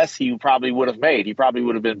less he probably would have made. He probably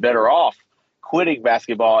would have been better off quitting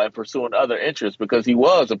basketball and pursuing other interests, because he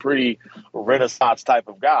was a pretty Renaissance type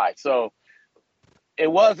of guy. So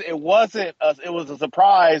it was a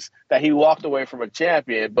surprise that he walked away from a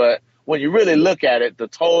champion. But when you really look at it, the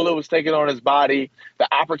toll it was taking on his body, the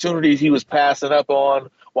opportunities he was passing up on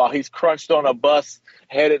while he's crunched on a bus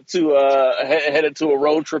headed to a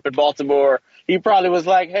road trip in Baltimore, he probably was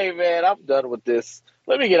like, "Hey man, I'm done with this.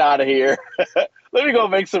 Let me get out of here. Let me go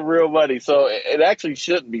make some real money." So it actually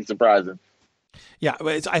shouldn't be surprising. Yeah,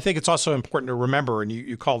 I think it's also important to remember, and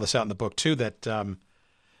you call this out in the book too, that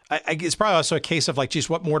it's probably also a case of like, geez,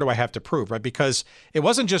 what more do I have to prove, right? Because it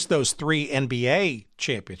wasn't just those 3 NBA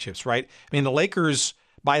championships, right? I mean, the Lakers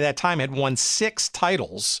by that time had won 6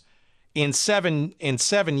 titles in 7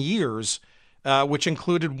 years, which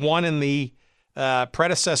included one in the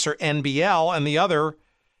predecessor NBL and the other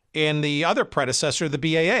in the other predecessor, the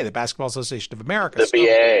BAA, the Basketball Association of America. The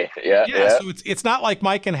BAA, yeah. So it's not like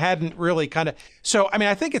Mikan hadn't really kind of. So I mean,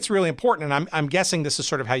 I think it's really important, and I'm guessing this is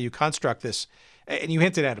sort of how you construct this, and you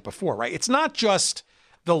hinted at it before, right? It's not just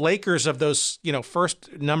the Lakers of those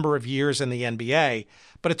first number of years in the NBA,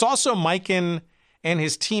 but it's also Mikan and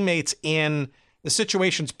his teammates in the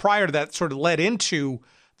situations prior to that sort of led into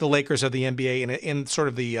the Lakers of the NBA and in sort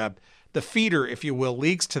of the feeder, if you will,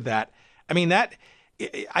 leagues to that. I mean, that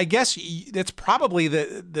I guess that's probably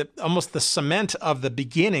the almost the cement of the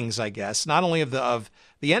beginnings, I guess, not only of the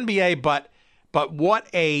NBA, but what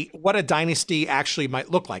a dynasty actually might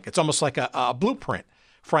look like. It's almost like a blueprint,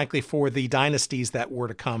 frankly, for the dynasties that were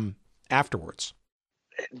to come afterwards.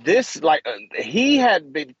 He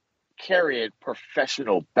had been carrying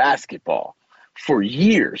professional basketball for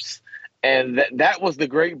years. And that was the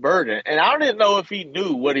great burden. And I didn't know if he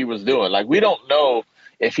knew what he was doing. Like, we don't know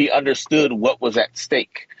if he understood what was at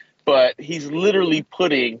stake. But he's literally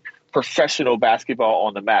putting professional basketball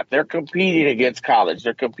on the map. They're competing against college.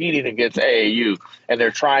 They're competing against AAU. And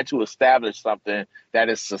they're trying to establish something that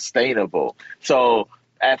is sustainable. So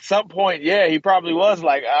at some point, yeah, he probably was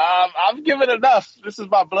like, I've given enough. This is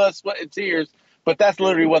my blood, sweat, and tears. But that's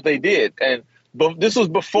literally what they did. And this was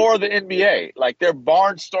before the NBA. Like, they're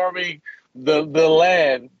barnstorming the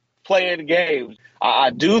land, playing games. I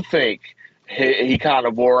do think he kind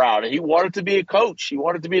of wore out. He wanted to be a coach. He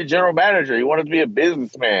wanted to be a general manager. He wanted to be a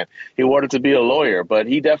businessman. He wanted to be a lawyer. But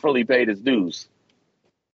he definitely paid his dues.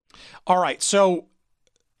 All right. So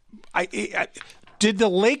did the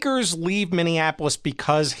Lakers leave Minneapolis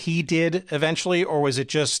because he did eventually, or was it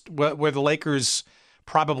just were the Lakers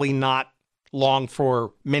probably not long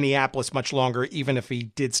for Minneapolis much longer, even if he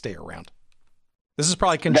did stay around? This is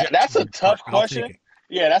probably conjecture. That's a tough question.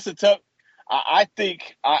 Yeah, that's a tough. I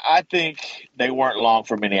think they weren't long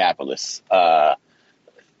for Minneapolis. And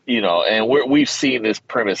we've seen this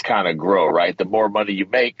premise kind of grow, right? The more money you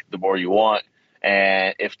make, the more you want.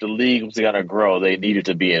 And if the league was going to grow, they needed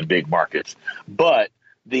to be in big markets. But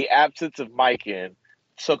the absence of Mikan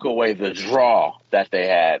took away the draw that they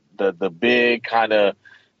had, the big kind of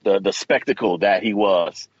the spectacle that he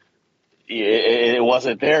was. It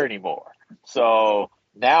wasn't there anymore. So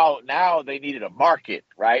now they needed a market,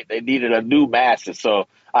 right? They needed a new masses. So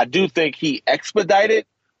I do think he expedited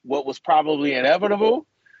what was probably inevitable.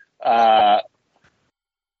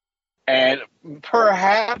 And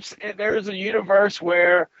perhaps there's a universe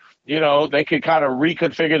where, they could kind of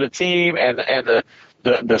reconfigure the team and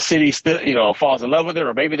the city still, falls in love with it,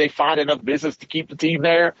 or maybe they find enough business to keep the team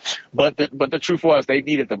there. But the truth was they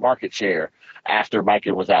needed the market share after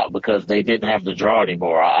Mikan was out because they didn't have the draw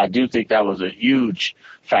anymore. I do think that was a huge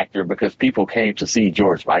factor because people came to see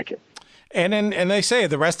George Mikan. And they say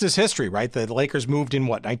the rest is history, right? The Lakers moved in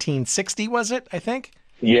 1960, was it, I think?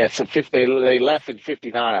 Yes, they left in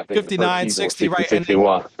 59, I think. 59, 60, right?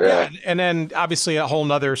 61. And then obviously a whole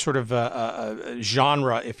nother sort of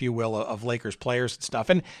genre, if you will, of Lakers players and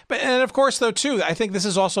stuff. And of course, though, too, I think this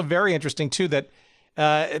is also very interesting, too, that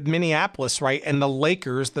Minneapolis, right, and the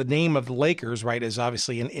Lakers, the name of the Lakers, right, is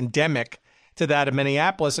obviously endemic to that of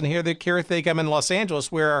Minneapolis. And here they come in Los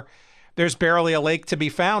Angeles, where there's barely a lake to be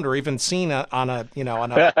found or even seen on a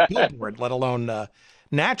billboard, let alone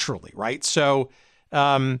naturally, right? So.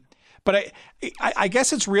 But I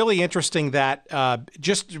guess it's really interesting that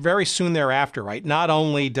just very soon thereafter, right, not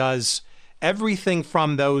only does everything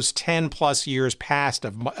from those 10 plus years past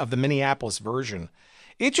of the Minneapolis version,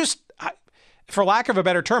 it just for lack of a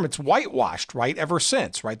better term, it's whitewashed, right? Ever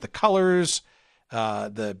since, right? The colors,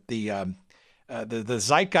 the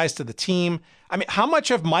zeitgeist of the team. I mean, how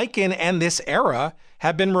much of Mikan and this era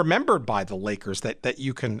have been remembered by the Lakers that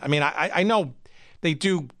you can, I mean, I know they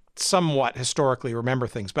do somewhat historically remember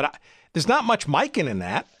things, but there's not much Mikan in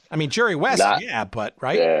that. I mean, Jerry West, but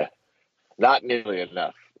right? Yeah, not nearly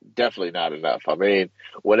enough. Definitely not enough. I mean,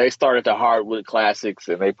 when they started the Hardwood Classics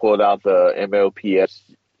and they pulled out the MLPS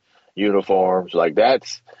uniforms, like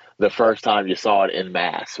that's the first time you saw it in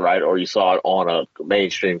mass, right? Or you saw it on a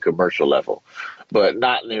mainstream commercial level, but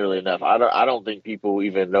not nearly enough. I don't think people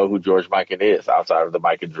even know who George Mikan is outside of the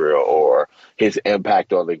Mikan drill or his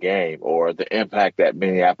impact on the game or the impact that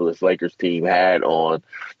Minneapolis Lakers team had on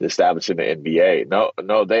the establishment of the NBA.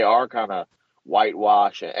 No, they are kind of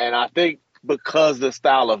whitewashed. And I think because the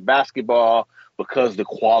style of basketball, because the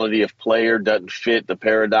quality of player doesn't fit the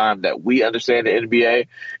paradigm that we understand the NBA,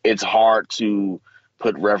 it's hard to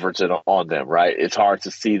put reverence on them, right? It's hard to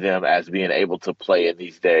see them as being able to play in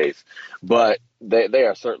these days. But they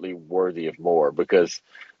are certainly worthy of more because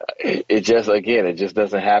it just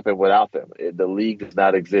doesn't happen without them. The league does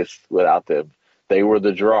not exist without them. They were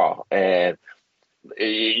the draw. And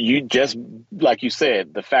you just, like you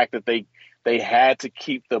said, the fact that they had to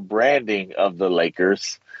keep the branding of the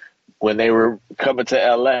Lakers when they were coming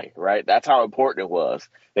to LA, right? That's how important it was.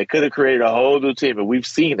 They could have created a whole new team, and we've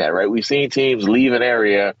seen that, right? We've seen teams leave an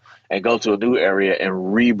area and go to a new area and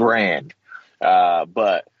rebrand.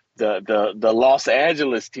 But the Los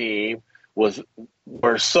Angeles team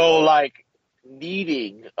were so like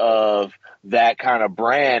needing of that kind of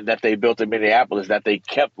brand that they built in Minneapolis that they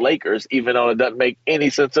kept Lakers, even though it doesn't make any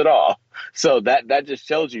sense at all. So that just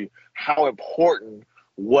shows you how important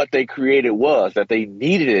what they created was, that they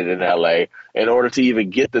needed it in LA in order to even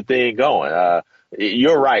get the thing going.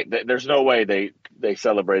 You're right. There's no way they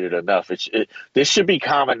celebrated enough. This should be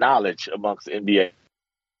common knowledge amongst NBA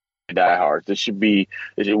diehards. This should be,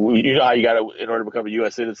 you know how you got to, in order to become a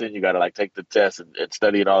U.S. citizen, you got to like take the test and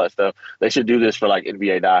study and all that stuff. They should do this for like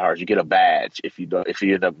NBA diehards. You get a badge if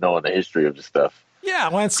you end up knowing the history of the stuff. Yeah,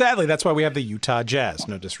 well, and sadly, that's why we have the Utah Jazz.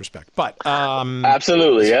 No disrespect, but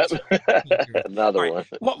absolutely, yep. Another one.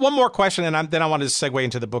 One more question, and then I wanted to segue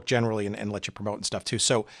into the book generally and let you promote and stuff too.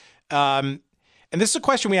 So, and this is a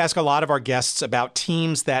question we ask a lot of our guests about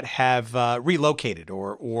teams that have relocated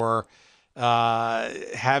or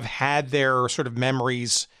have had their sort of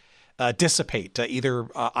memories dissipate, either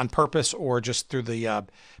on purpose or just through the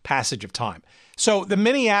passage of time. So the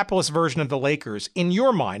Minneapolis version of the Lakers, in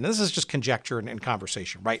your mind, and this is just conjecture and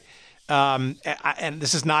conversation, right? And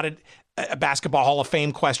this is not a Basketball Hall of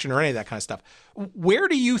Fame question or any of that kind of stuff. Where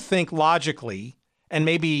do you think logically, and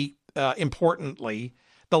maybe importantly,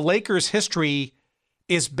 the Lakers' history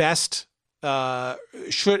is best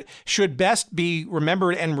should best be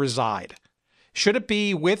remembered and reside? Should it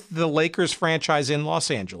be with the Lakers franchise in Los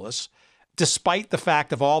Angeles, despite the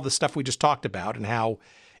fact of all the stuff we just talked about and how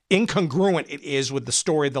incongruent it is with the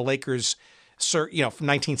story of the Lakers, from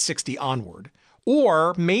 1960 onward?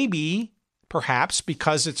 Or maybe, perhaps,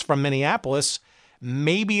 because it's from Minneapolis,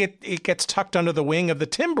 maybe it gets tucked under the wing of the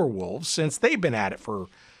Timberwolves, since they've been at it for a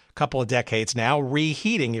couple of decades now,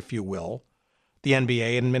 reheating, if you will, the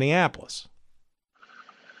NBA in Minneapolis.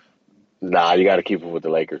 Nah, you got to keep it with the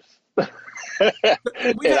Lakers. Because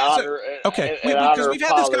we've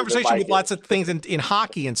had this conversation with lots of things in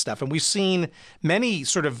hockey and stuff, and we've seen many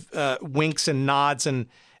sort of winks and nods and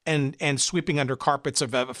sweeping under carpets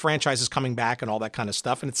of franchises coming back and all that kind of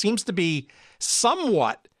stuff. And it seems to be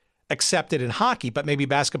somewhat accepted in hockey, but maybe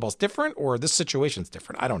basketball's different, or this situation's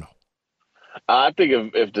different. I don't know. I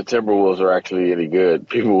think if the Timberwolves are actually any good,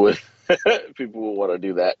 people would want to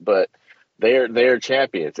do that. But they're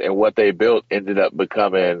champions, and what they built ended up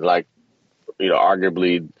becoming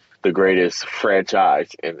arguably the greatest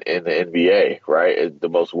franchise in the NBA, right? The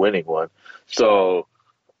most winning one. So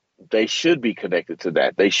they should be connected to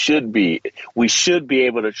that. We should be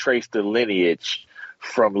able to trace the lineage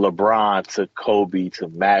from LeBron to Kobe to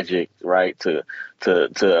Magic, right? To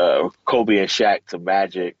Kobe and Shaq to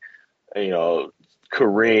Magic,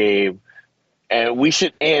 Kareem, and we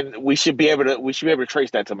should be able to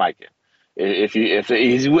trace that to Mikan. If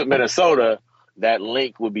he's with Minnesota, that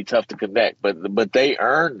link would be tough to connect, but they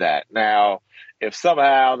earned that. Now, if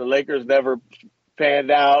somehow the Lakers never panned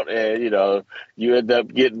out and you end up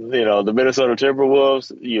getting the Minnesota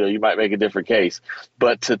Timberwolves, you might make a different case.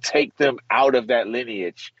 But to take them out of that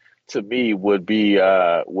lineage, to me, would be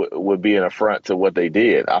an affront to what they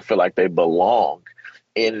did. I feel like they belong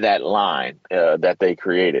in that line that they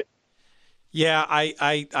created. Yeah,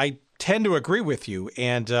 I tend to agree with you,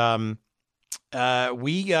 and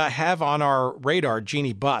we have on our radar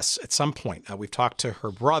Jeannie Buss at some point. We've talked to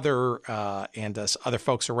her brother and other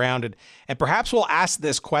folks around, and perhaps we'll ask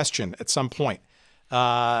this question at some point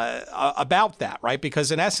about that, right?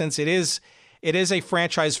 Because in essence, it is a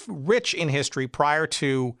franchise rich in history prior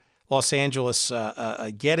to Los Angeles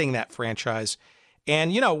getting that franchise.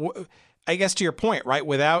 And, I guess to your point, right,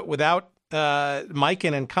 without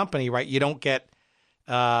Mikan and company, right, you don't get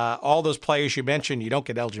all those players you mentioned. You don't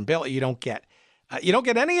get Elgin Baylor. You don't get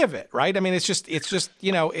any of it, right? I mean, it sets the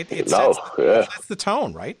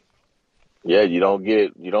tone, right? Yeah, you don't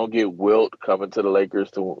get Wilt coming to the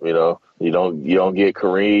Lakers to you don't get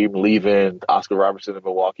Kareem leaving Oscar Robertson in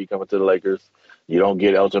Milwaukee coming to the Lakers. You don't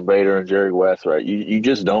get Elgin Baylor and Jerry West, right? You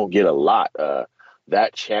just don't get a lot.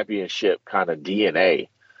 That championship kind of DNA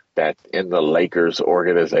that's in the Lakers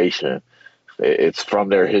organization, it's from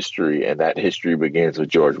their history, and that history begins with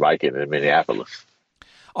George Mikan in Minneapolis.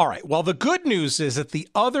 All right. Well, the good news is that the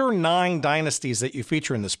other 9 dynasties that you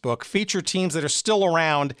feature in this book feature teams that are still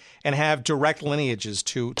around and have direct lineages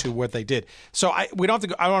to what they did. So I don't want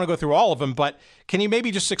to go through all of them, but can you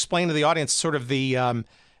maybe just explain to the audience sort of the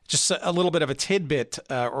just a little bit of a tidbit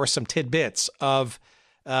or some tidbits of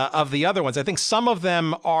the other ones? I think some of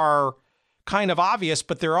them are kind of obvious,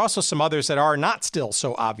 but there are also some others that are not still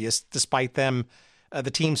so obvious, despite them, the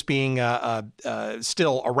teams being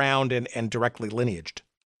still around and directly lineaged.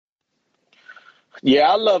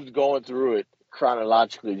 Yeah, I loved going through it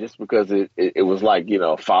chronologically just because it was like,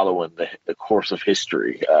 following the course of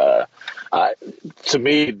history. To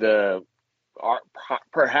me,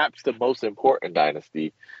 perhaps the most important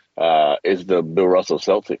dynasty is the Bill Russell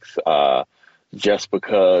Celtics, just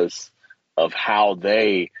because of how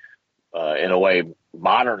they, in a way,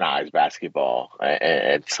 modernized basketball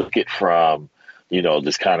and took it from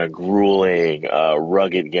this kind of grueling,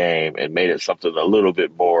 rugged game and made it something a little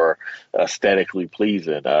bit more aesthetically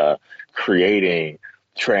pleasing, creating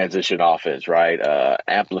transition offense, right?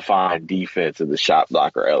 Amplifying defense and the shot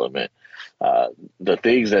blocker element. The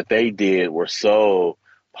things that they did were so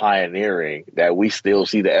pioneering that we still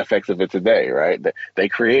see the effects of it today, right? They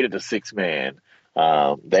created the 6-man.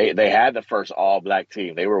 They had the first all-black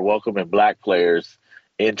team. They were welcoming black players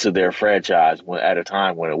into their franchise at a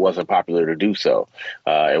time when it wasn't popular to do so,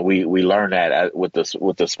 and we learned that with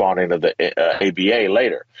the spawning of the ABA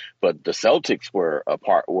later. But the Celtics were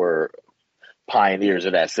pioneers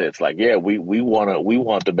in that sense. Like, yeah, we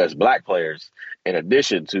want the best black players in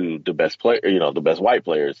addition to the best the best white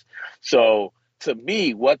players. So to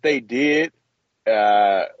me, what they did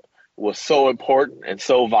was so important and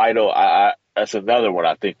so vital. That's another one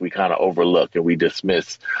I think we kind of overlook and we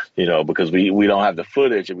dismiss, because we don't have the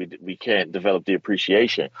footage and we can't develop the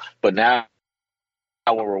appreciation. But now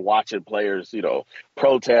when we're watching players,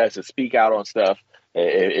 protest and speak out on stuff,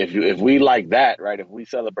 if we like that, right, if we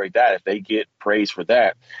celebrate that, if they get praise for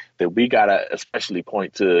that, then we got to especially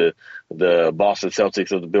point to the Boston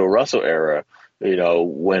Celtics of the Bill Russell era,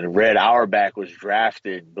 when Red Auerbach was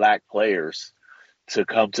drafting black players to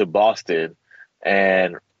come to Boston,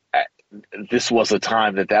 and this was a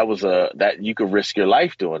time that you could risk your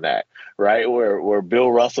life doing that, right? Where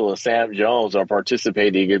Bill Russell and Sam Jones are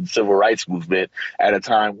participating in the civil rights movement at a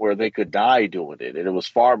time where they could die doing it. And it was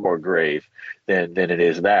far more grave than it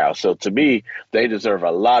is now. So to me, they deserve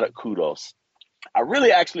a lot of kudos. I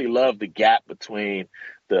really actually love the gap between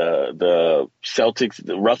the Celtics,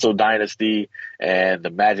 the Russell dynasty, and the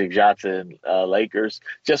Magic Johnson Lakers,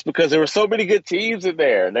 just because there were so many good teams in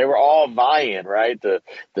there, and they were all vying, right? The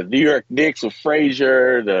New York Knicks with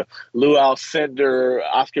Frazier, the Lou Alcindor,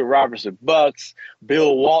 Oscar Robertson Bucks,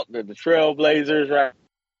 Bill Walton and the Trailblazers, right?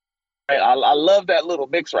 I love that little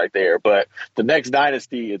mix right there. But the next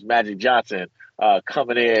dynasty is Magic Johnson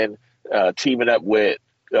coming in, teaming up with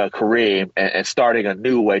Kareem and starting a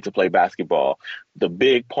new way to play basketball. The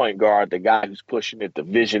big point guard, the guy who's pushing it, the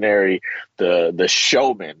visionary, the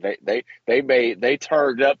showman. They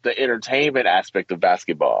turned up the entertainment aspect of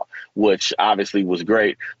basketball, which obviously was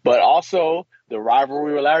great. But also the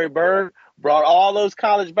rivalry with Larry Bird brought all those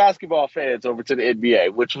college basketball fans over to the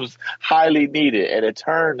NBA, which was highly needed, and it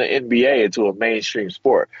turned the NBA into a mainstream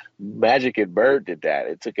sport. Magic and Bird did that.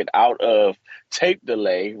 It took it out of tape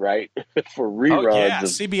delay, right, for reruns. Oh, yeah,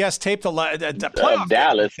 CBS tape delay, playoff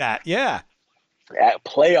Dallas. That, yeah. At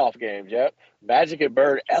playoff games, yep. Magic and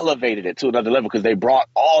Bird elevated it to another level because they brought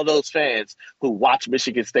all those fans who watched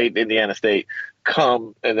Michigan State and Indiana State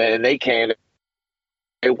come, and then they came.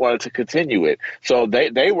 They wanted to continue it. So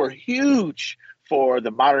they were huge for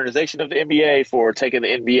the modernization of the NBA, for taking the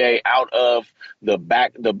NBA out of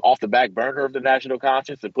off the back burner of the national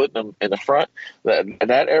conscience and putting them in the front.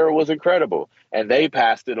 That era was incredible. And they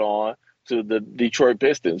passed it on to the Detroit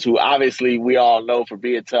Pistons, who obviously we all know for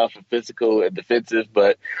being tough and physical and defensive,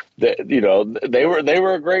 but they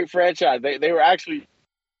were a great franchise. They were actually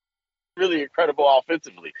really incredible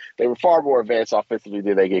offensively. They were far more advanced offensively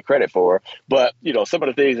than they get credit for. But, some of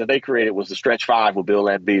the things that they created was the stretch five with Bill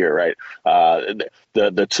Laimbeer, right?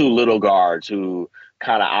 The two little guards who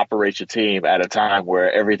kind of operate your team at a time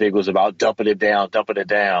where everything was about dumping it down.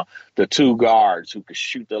 The two guards who could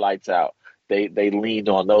shoot the lights out. They leaned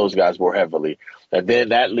on those guys more heavily. And then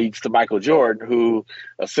that leads to Michael Jordan, who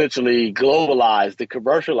essentially globalized and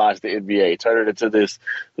commercialized the NBA, turned it into this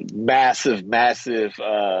massive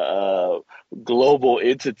global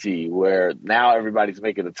entity where now everybody's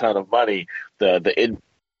making a ton of money. The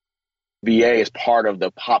NBA is part of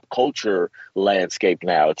the pop culture landscape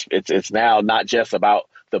now. It's now not just about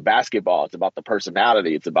the basketball. It's about the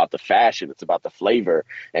personality. It's about the fashion. It's about the flavor.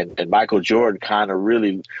 And Michael Jordan kind of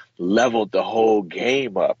really leveled the whole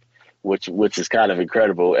game up, which is kind of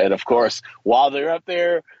incredible. And, of course, while they're up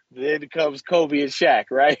there, then comes Kobe and Shaq,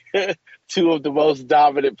 right? Two of the most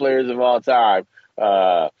dominant players of all time,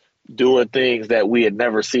 doing things that we had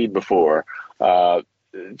never seen before.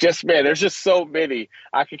 There's just so many.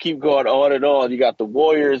 I could keep going on and on. You got the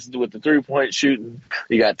Warriors with the three-point shooting.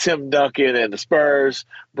 You got Tim Duncan and the Spurs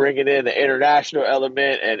bringing in the international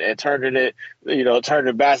element and turning it,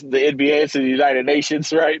 turning the NBA into the United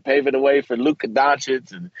Nations, right? Paving the way for Luka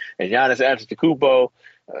Doncic and Giannis Antetokounmpo.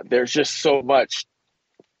 There's just so much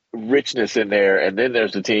richness in there. And then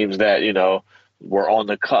there's the teams that, were on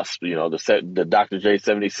the cusp, the Dr. J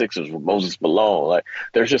 76ers with Moses Malone. Like,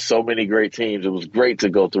 there's just so many great teams. It was great to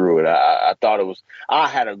go through it. I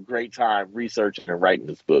had a great time researching and writing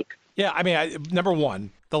this book. Yeah, I mean, number one,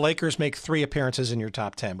 the Lakers make 3 appearances in your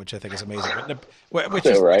top 10, which I think is amazing. Which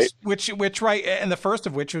is right. Which right, and the first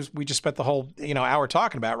of which was we just spent the whole hour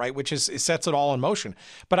talking about, right? Which is it sets it all in motion.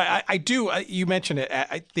 But I do. You mentioned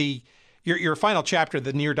it. Your final chapter,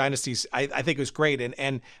 the near dynasties, I think was great.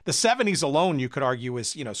 And the 70s alone, you could argue,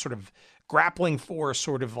 is, sort of grappling for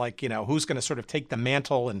sort of like, who's going to sort of take the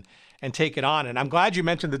mantle and take it on. And I'm glad you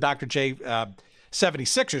mentioned the Dr. J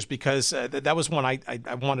 76ers because that was one I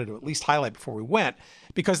wanted to at least highlight before we went,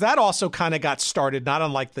 because that also kind of got started, not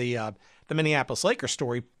unlike the Minneapolis Lakers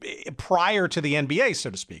story, prior to the NBA,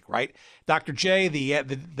 so to speak, right? Dr. J,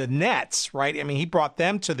 the Nets, right? I mean, he brought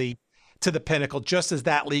them to the pinnacle just as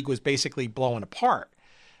that league was basically blowing apart.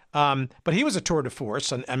 But he was a tour de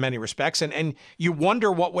force in many respects. And you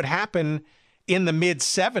wonder what would happen in the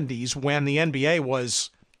mid-'70s when the NBA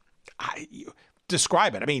was,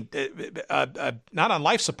 describe it. I mean, not on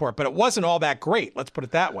life support, but it wasn't all that great. Let's put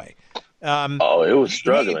it that way. It was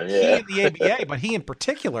struggling, yeah. He and the ABA, but he in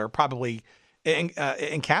particular probably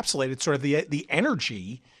encapsulated sort of the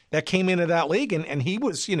energy that came into that league. And he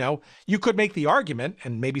was, you could make the argument,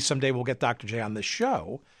 and maybe someday we'll get Dr. J on this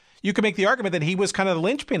show, you could make the argument that he was kind of the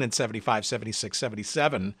linchpin in 75, 76,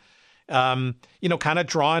 77, kind of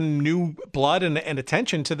drawing new blood and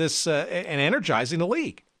attention to this and energizing the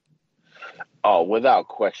league. Oh, without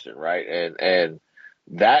question, right? And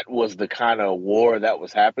that was the kind of war that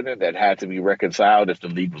was happening that had to be reconciled if the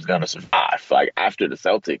league was going to survive. Like after the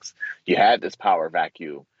Celtics, you had this power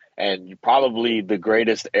vacuum. And probably the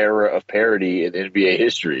greatest era of parity in NBA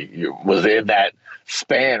history was in that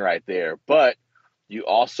span right there. But you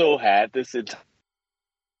also had this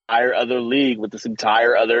entire other league with this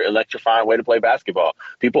entire other electrifying way to play basketball.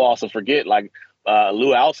 People also forget, like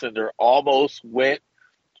Lou Alcindor almost went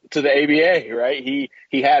to the ABA, right?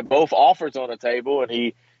 He had both offers on the table, and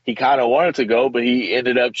he kind of wanted to go, but he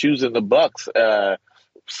ended up choosing the Bucks.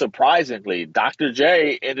 Surprisingly, Dr.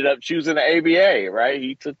 J ended up choosing the ABA, right?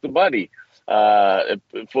 He took the money. I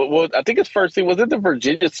think his first team was in the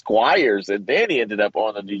Virginia Squires, and then he ended up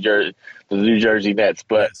on the New Jersey Nets.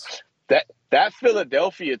 But that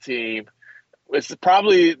Philadelphia team is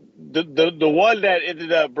probably the one that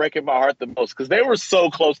ended up breaking my heart the most, because they were so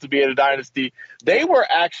close to being a dynasty. They were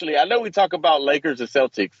actually, I know we talk about Lakers and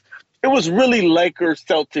Celtics, it was really Lakers,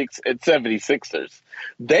 Celtics, and 76ers.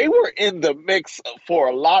 They were in the mix for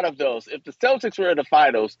a lot of those. If the Celtics were in the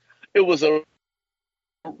finals, it was a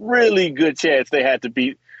really good chance they had to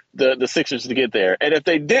beat the Sixers to get there. And if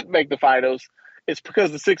they didn't make the finals, it's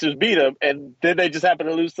because the Sixers beat them, and then they just happened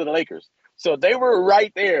to lose to the Lakers. So they were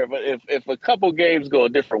right there. But if a couple games go a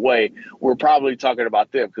different way, we're probably talking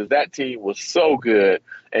about them, because that team was so good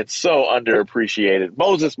and so underappreciated.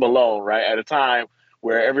 Moses Malone, right, at a time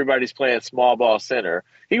where everybody's playing small ball center,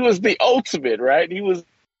 he was the ultimate, right? He wasn't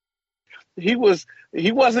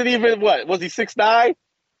even, was he 6'9"?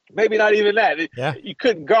 Maybe not even that. Yeah. You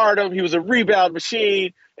couldn't guard him. He was a rebound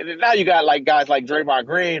machine. And then now you got like guys like Draymond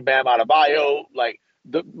Green, Bam Adebayo. Like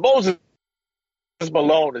Moses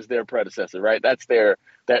Malone is their predecessor, right? That's their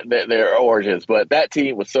origins. But that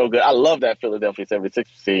team was so good. I love that Philadelphia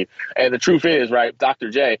 76ers team. And the truth is, right,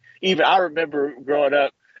 Dr. J, even I remember growing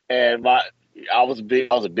up and I was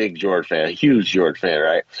a big Jordan fan, a huge Jordan fan,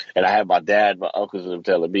 right? And I had my dad, my uncles, and them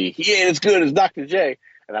telling me he ain't as good as Dr. J.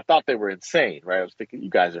 And I thought they were insane, right? I was thinking, you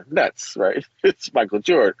guys are nuts, right? It's Michael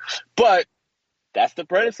Jordan. But that's the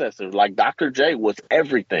predecessor. Like, Dr. J was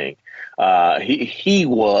everything. He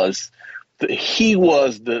was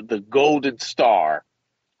the golden star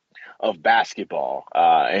of basketball,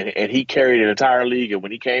 and he carried an entire league. And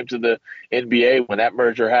when he came to the NBA, when that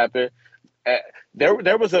merger happened,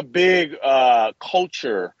 there was a big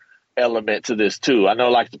culture element to this too. I know,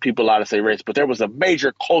 like, the people like to say race, but there was a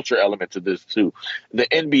major culture element to this too. The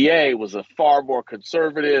NBA was a far more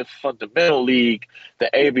conservative, fundamental league. The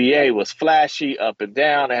ABA was flashy, up and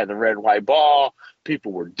down. They had the red and white ball.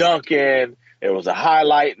 People were dunking. There was a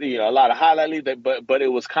highlight, a lot of highlight league, but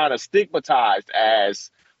it was kind of stigmatized as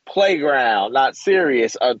playground, not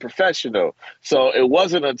serious, unprofessional. So it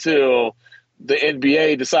wasn't until the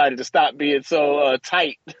NBA decided to stop being so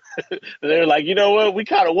tight. They're like, you know what? We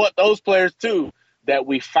kind of want those players too. That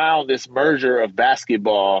we found this merger of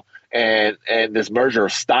basketball and this merger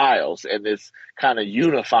of styles and this kind of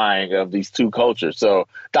unifying of these two cultures. So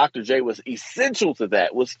Dr. J was essential to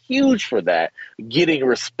that, was huge for that, getting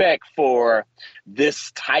respect for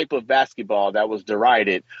this type of basketball that was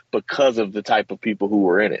derided because of the type of people who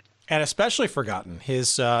were in it. And especially forgotten,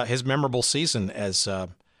 his memorable season as a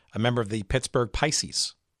member of the Pittsburgh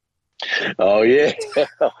Pisces. Oh, yeah.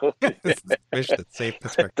 The fish that saved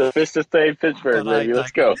Pittsburgh. The fish that saved Pittsburgh, baby.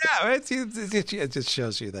 Let's go. Yeah, it just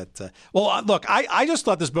shows you that. Look, I just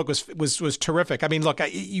thought this book was terrific. I mean, look,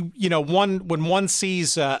 when one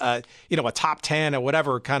sees a top 10 or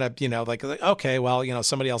whatever, kind of, like okay, well,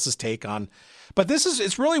 somebody else's take on. But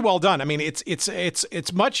it's really well done. I mean,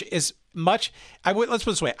 it's much. Let's put it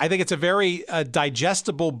this way. I think it's a very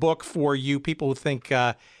digestible book for you people who think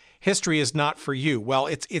history is not for you. Well,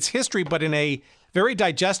 it's history, but in a very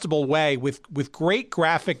digestible way with great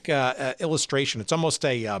graphic illustration. It's almost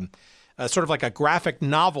a sort of like a graphic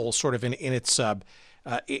novel, sort of in its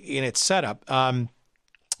setup.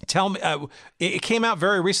 Tell me, it came out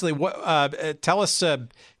very recently. What? Tell us,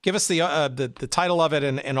 give us the title of it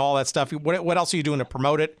and all that stuff. What else are you doing to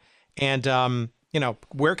promote it? And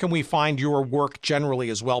where can we find your work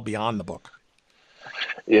generally as well beyond the book?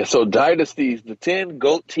 Yeah, so Dynasties, the 10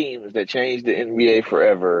 GOAT teams that changed the NBA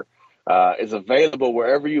forever, is available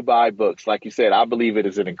wherever you buy books. Like you said, I believe it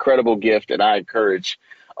is an incredible gift, and I encourage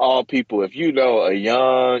all people, if you know a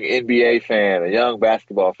young NBA fan, a young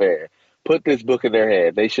basketball fan, put this book in their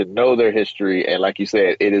head. They should know their history, and like you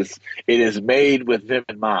said, it is made with them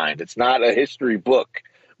in mind. It's not a history book,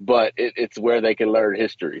 but it's where they can learn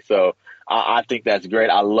history. So I think that's great.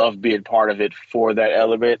 I love being part of it for that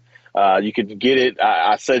element. You can get it.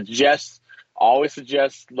 I always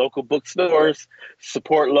suggest local bookstores,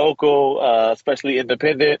 support local, especially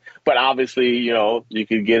independent. But obviously, you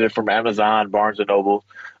can get it from Amazon, Barnes & Noble.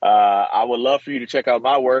 I would love for you to check out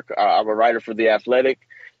my work. I'm a writer for The Athletic.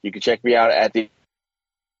 You can check me out at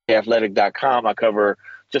theathletic.com. I cover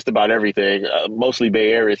just about everything, mostly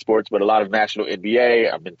Bay Area sports, but a lot of national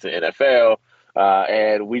NBA. I'm into NFL.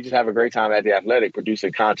 And we just have a great time at The Athletic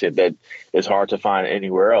producing content that is hard to find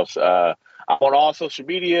anywhere else. I'm on all social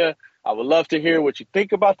media. I would love to hear what you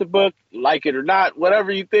think about the book, like it or not,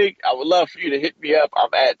 whatever you think. I would love for you to hit me up.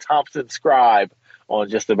 I'm at Thompson Scribe on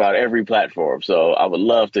just about every platform. So I would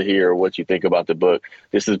love to hear what you think about the book.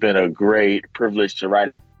 This has been a great privilege to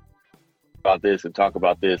write about this and talk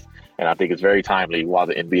about this. And I think it's very timely while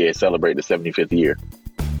the NBA is celebrating the 75th year.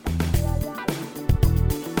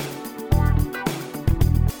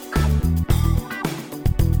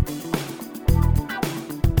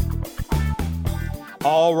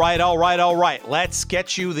 All right. Let's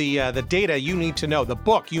get you the data you need to know. The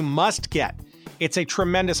book you must get. It's a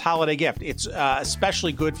tremendous holiday gift. It's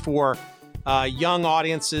especially good for young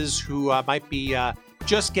audiences who might be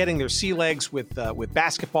just getting their sea legs with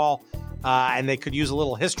basketball, and they could use a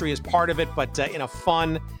little history as part of it, but in a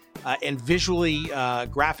fun and visually,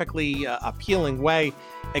 graphically appealing way.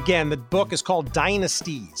 Again, the book is called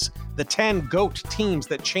Dynasties, the 10 GOAT teams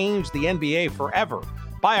that changed the NBA forever,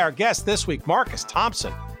 by our guest this week, Marcus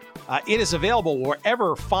Thompson. It is available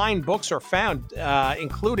wherever fine books are found,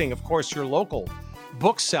 including, of course, your local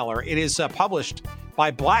bookseller. It is published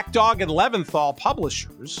by Black Dog and Leventhal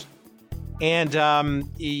Publishers. And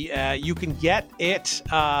you can get it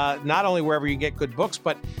not only wherever you get good books,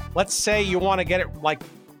 but let's say you want to get it like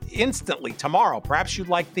instantly tomorrow. Perhaps you'd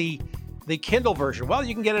like the Kindle version. Well,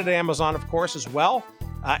 you can get it at Amazon, of course, as well.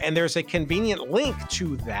 And there's a convenient link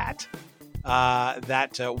to that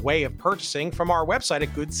way of purchasing from our website at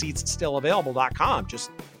goodseatsstillavailable.com.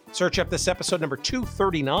 Just search up this episode number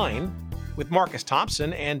 239 with Marcus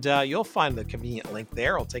Thompson, and you'll find the convenient link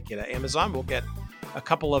there. It'll take you to Amazon. We'll get a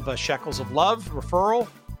couple of shekels of love referral.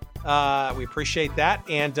 We appreciate that.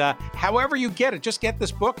 And however you get it, just get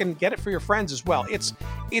this book and get it for your friends as well. It's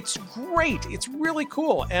great. It's really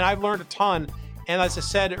cool. And I've learned a ton. And as I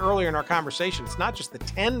said earlier in our conversation, it's not just the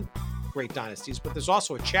 10 great dynasties, but there's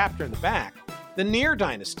also a chapter in the back, the near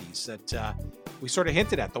dynasties that we sort of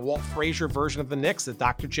hinted at, the Walt Frazier version of the Knicks, the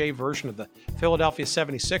Dr. J version of the Philadelphia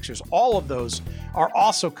 76ers. All of those are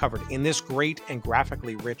also covered in this great and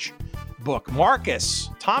graphically rich book. Marcus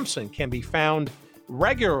Thompson can be found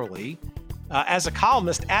regularly as a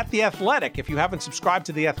columnist at The Athletic. If you haven't subscribed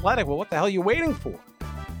to The Athletic, well, what the hell are you waiting for?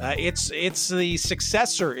 It's the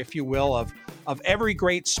successor, if you will, of every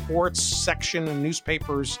great sports section in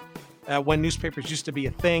newspapers when newspapers used to be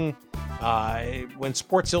a thing, when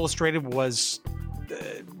Sports Illustrated was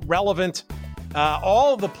relevant,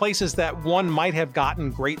 all of the places that one might have gotten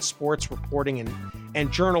great sports reporting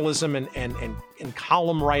and journalism and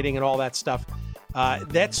column writing and all that stuff.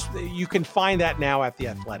 You can find that now at The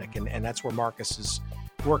Athletic, and that's where Marcus's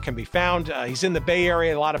work can be found. He's in the Bay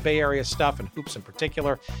Area, a lot of Bay Area stuff and hoops in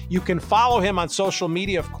particular. You can follow him on social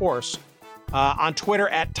media, of course, on Twitter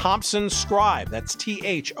at Thompson Scribe. That's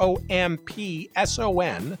ThompSon,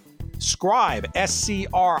 Scribe,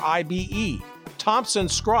 SCRIBE. Thompson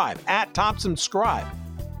Scribe, at Thompson Scribe.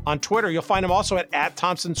 On Twitter, you'll find him also at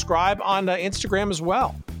Thompson Scribe on Instagram as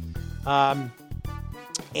well.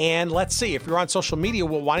 And let's see, if you're on social media,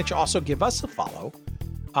 well, why don't you also give us a follow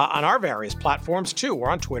on our various platforms too. We're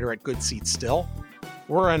on Twitter at Good Seats Still.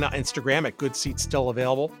 We're on Instagram at Good Seats Still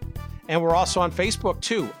Available. And we're also on Facebook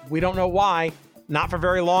too. We don't know why, not for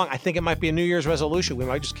very long. I think it might be a New Year's resolution. We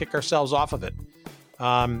might just kick ourselves off of it.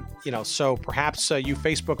 So perhaps you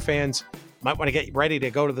Facebook fans might want to get ready to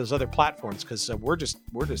go to those other platforms because we're just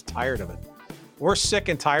tired of it. We're sick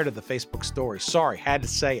and tired of the Facebook story. Sorry, had to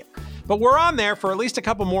say it. But we're on there for at least a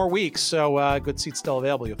couple more weeks. So Good Seats Still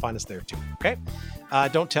Available. You'll find us there too. Okay.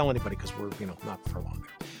 Don't tell anybody because we're, not for long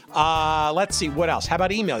there. Let's see what else. How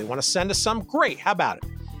about email? You want to send us some? Great. How about it?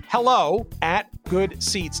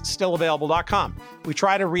 hello@goodseatsstillavailable.com. We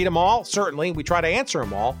try to read them all. Certainly. We try to answer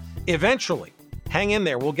them all. Eventually. Hang in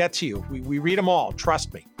there. We'll get to you. We read them all.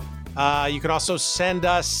 Trust me. You can also send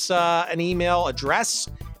us an email address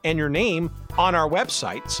and your name on our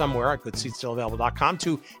website somewhere at goodseatsstillavailable.com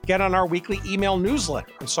to get on our weekly email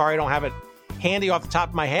newsletter. I'm sorry I don't have it handy off the top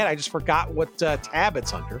of my head. I just forgot what tab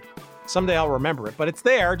it's under. Someday I'll remember it, but it's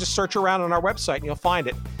there. Just search around on our website and you'll find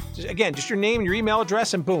it. Just your name and your email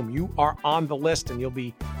address, and boom, you are on the list, and you'll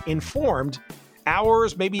be informed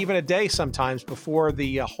hours, maybe even a day sometimes before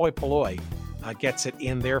the hoi polloi gets it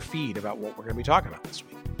in their feed about what we're going to be talking about this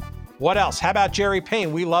week. What else? How about Jerry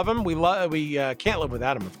Payne? We love him. We can't live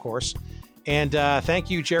without him, of course. And thank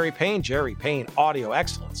you, Jerry Payne. Jerry Payne Audio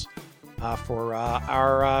Excellence for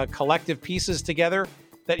our collective pieces together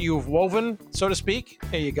that you've woven, so to speak.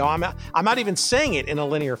 There you go. I'm not even saying it in a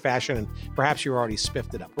linear fashion, and perhaps you already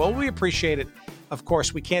spiffed it up. Well, we appreciate it. Of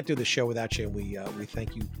course, we can't do the show without you. We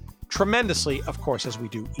thank you tremendously, of course, as we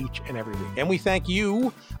do each and every week. And we thank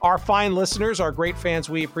you, our fine listeners, our great fans.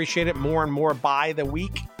 We appreciate it more and more by the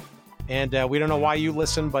week. And we don't know why you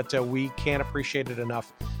listen, but we can't appreciate it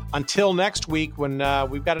enough. Until next week, when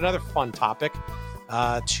we've got another fun topic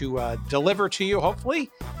to deliver to you, hopefully.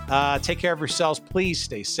 Take care of yourselves. Please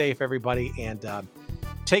stay safe, everybody. And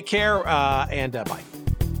take care and bye.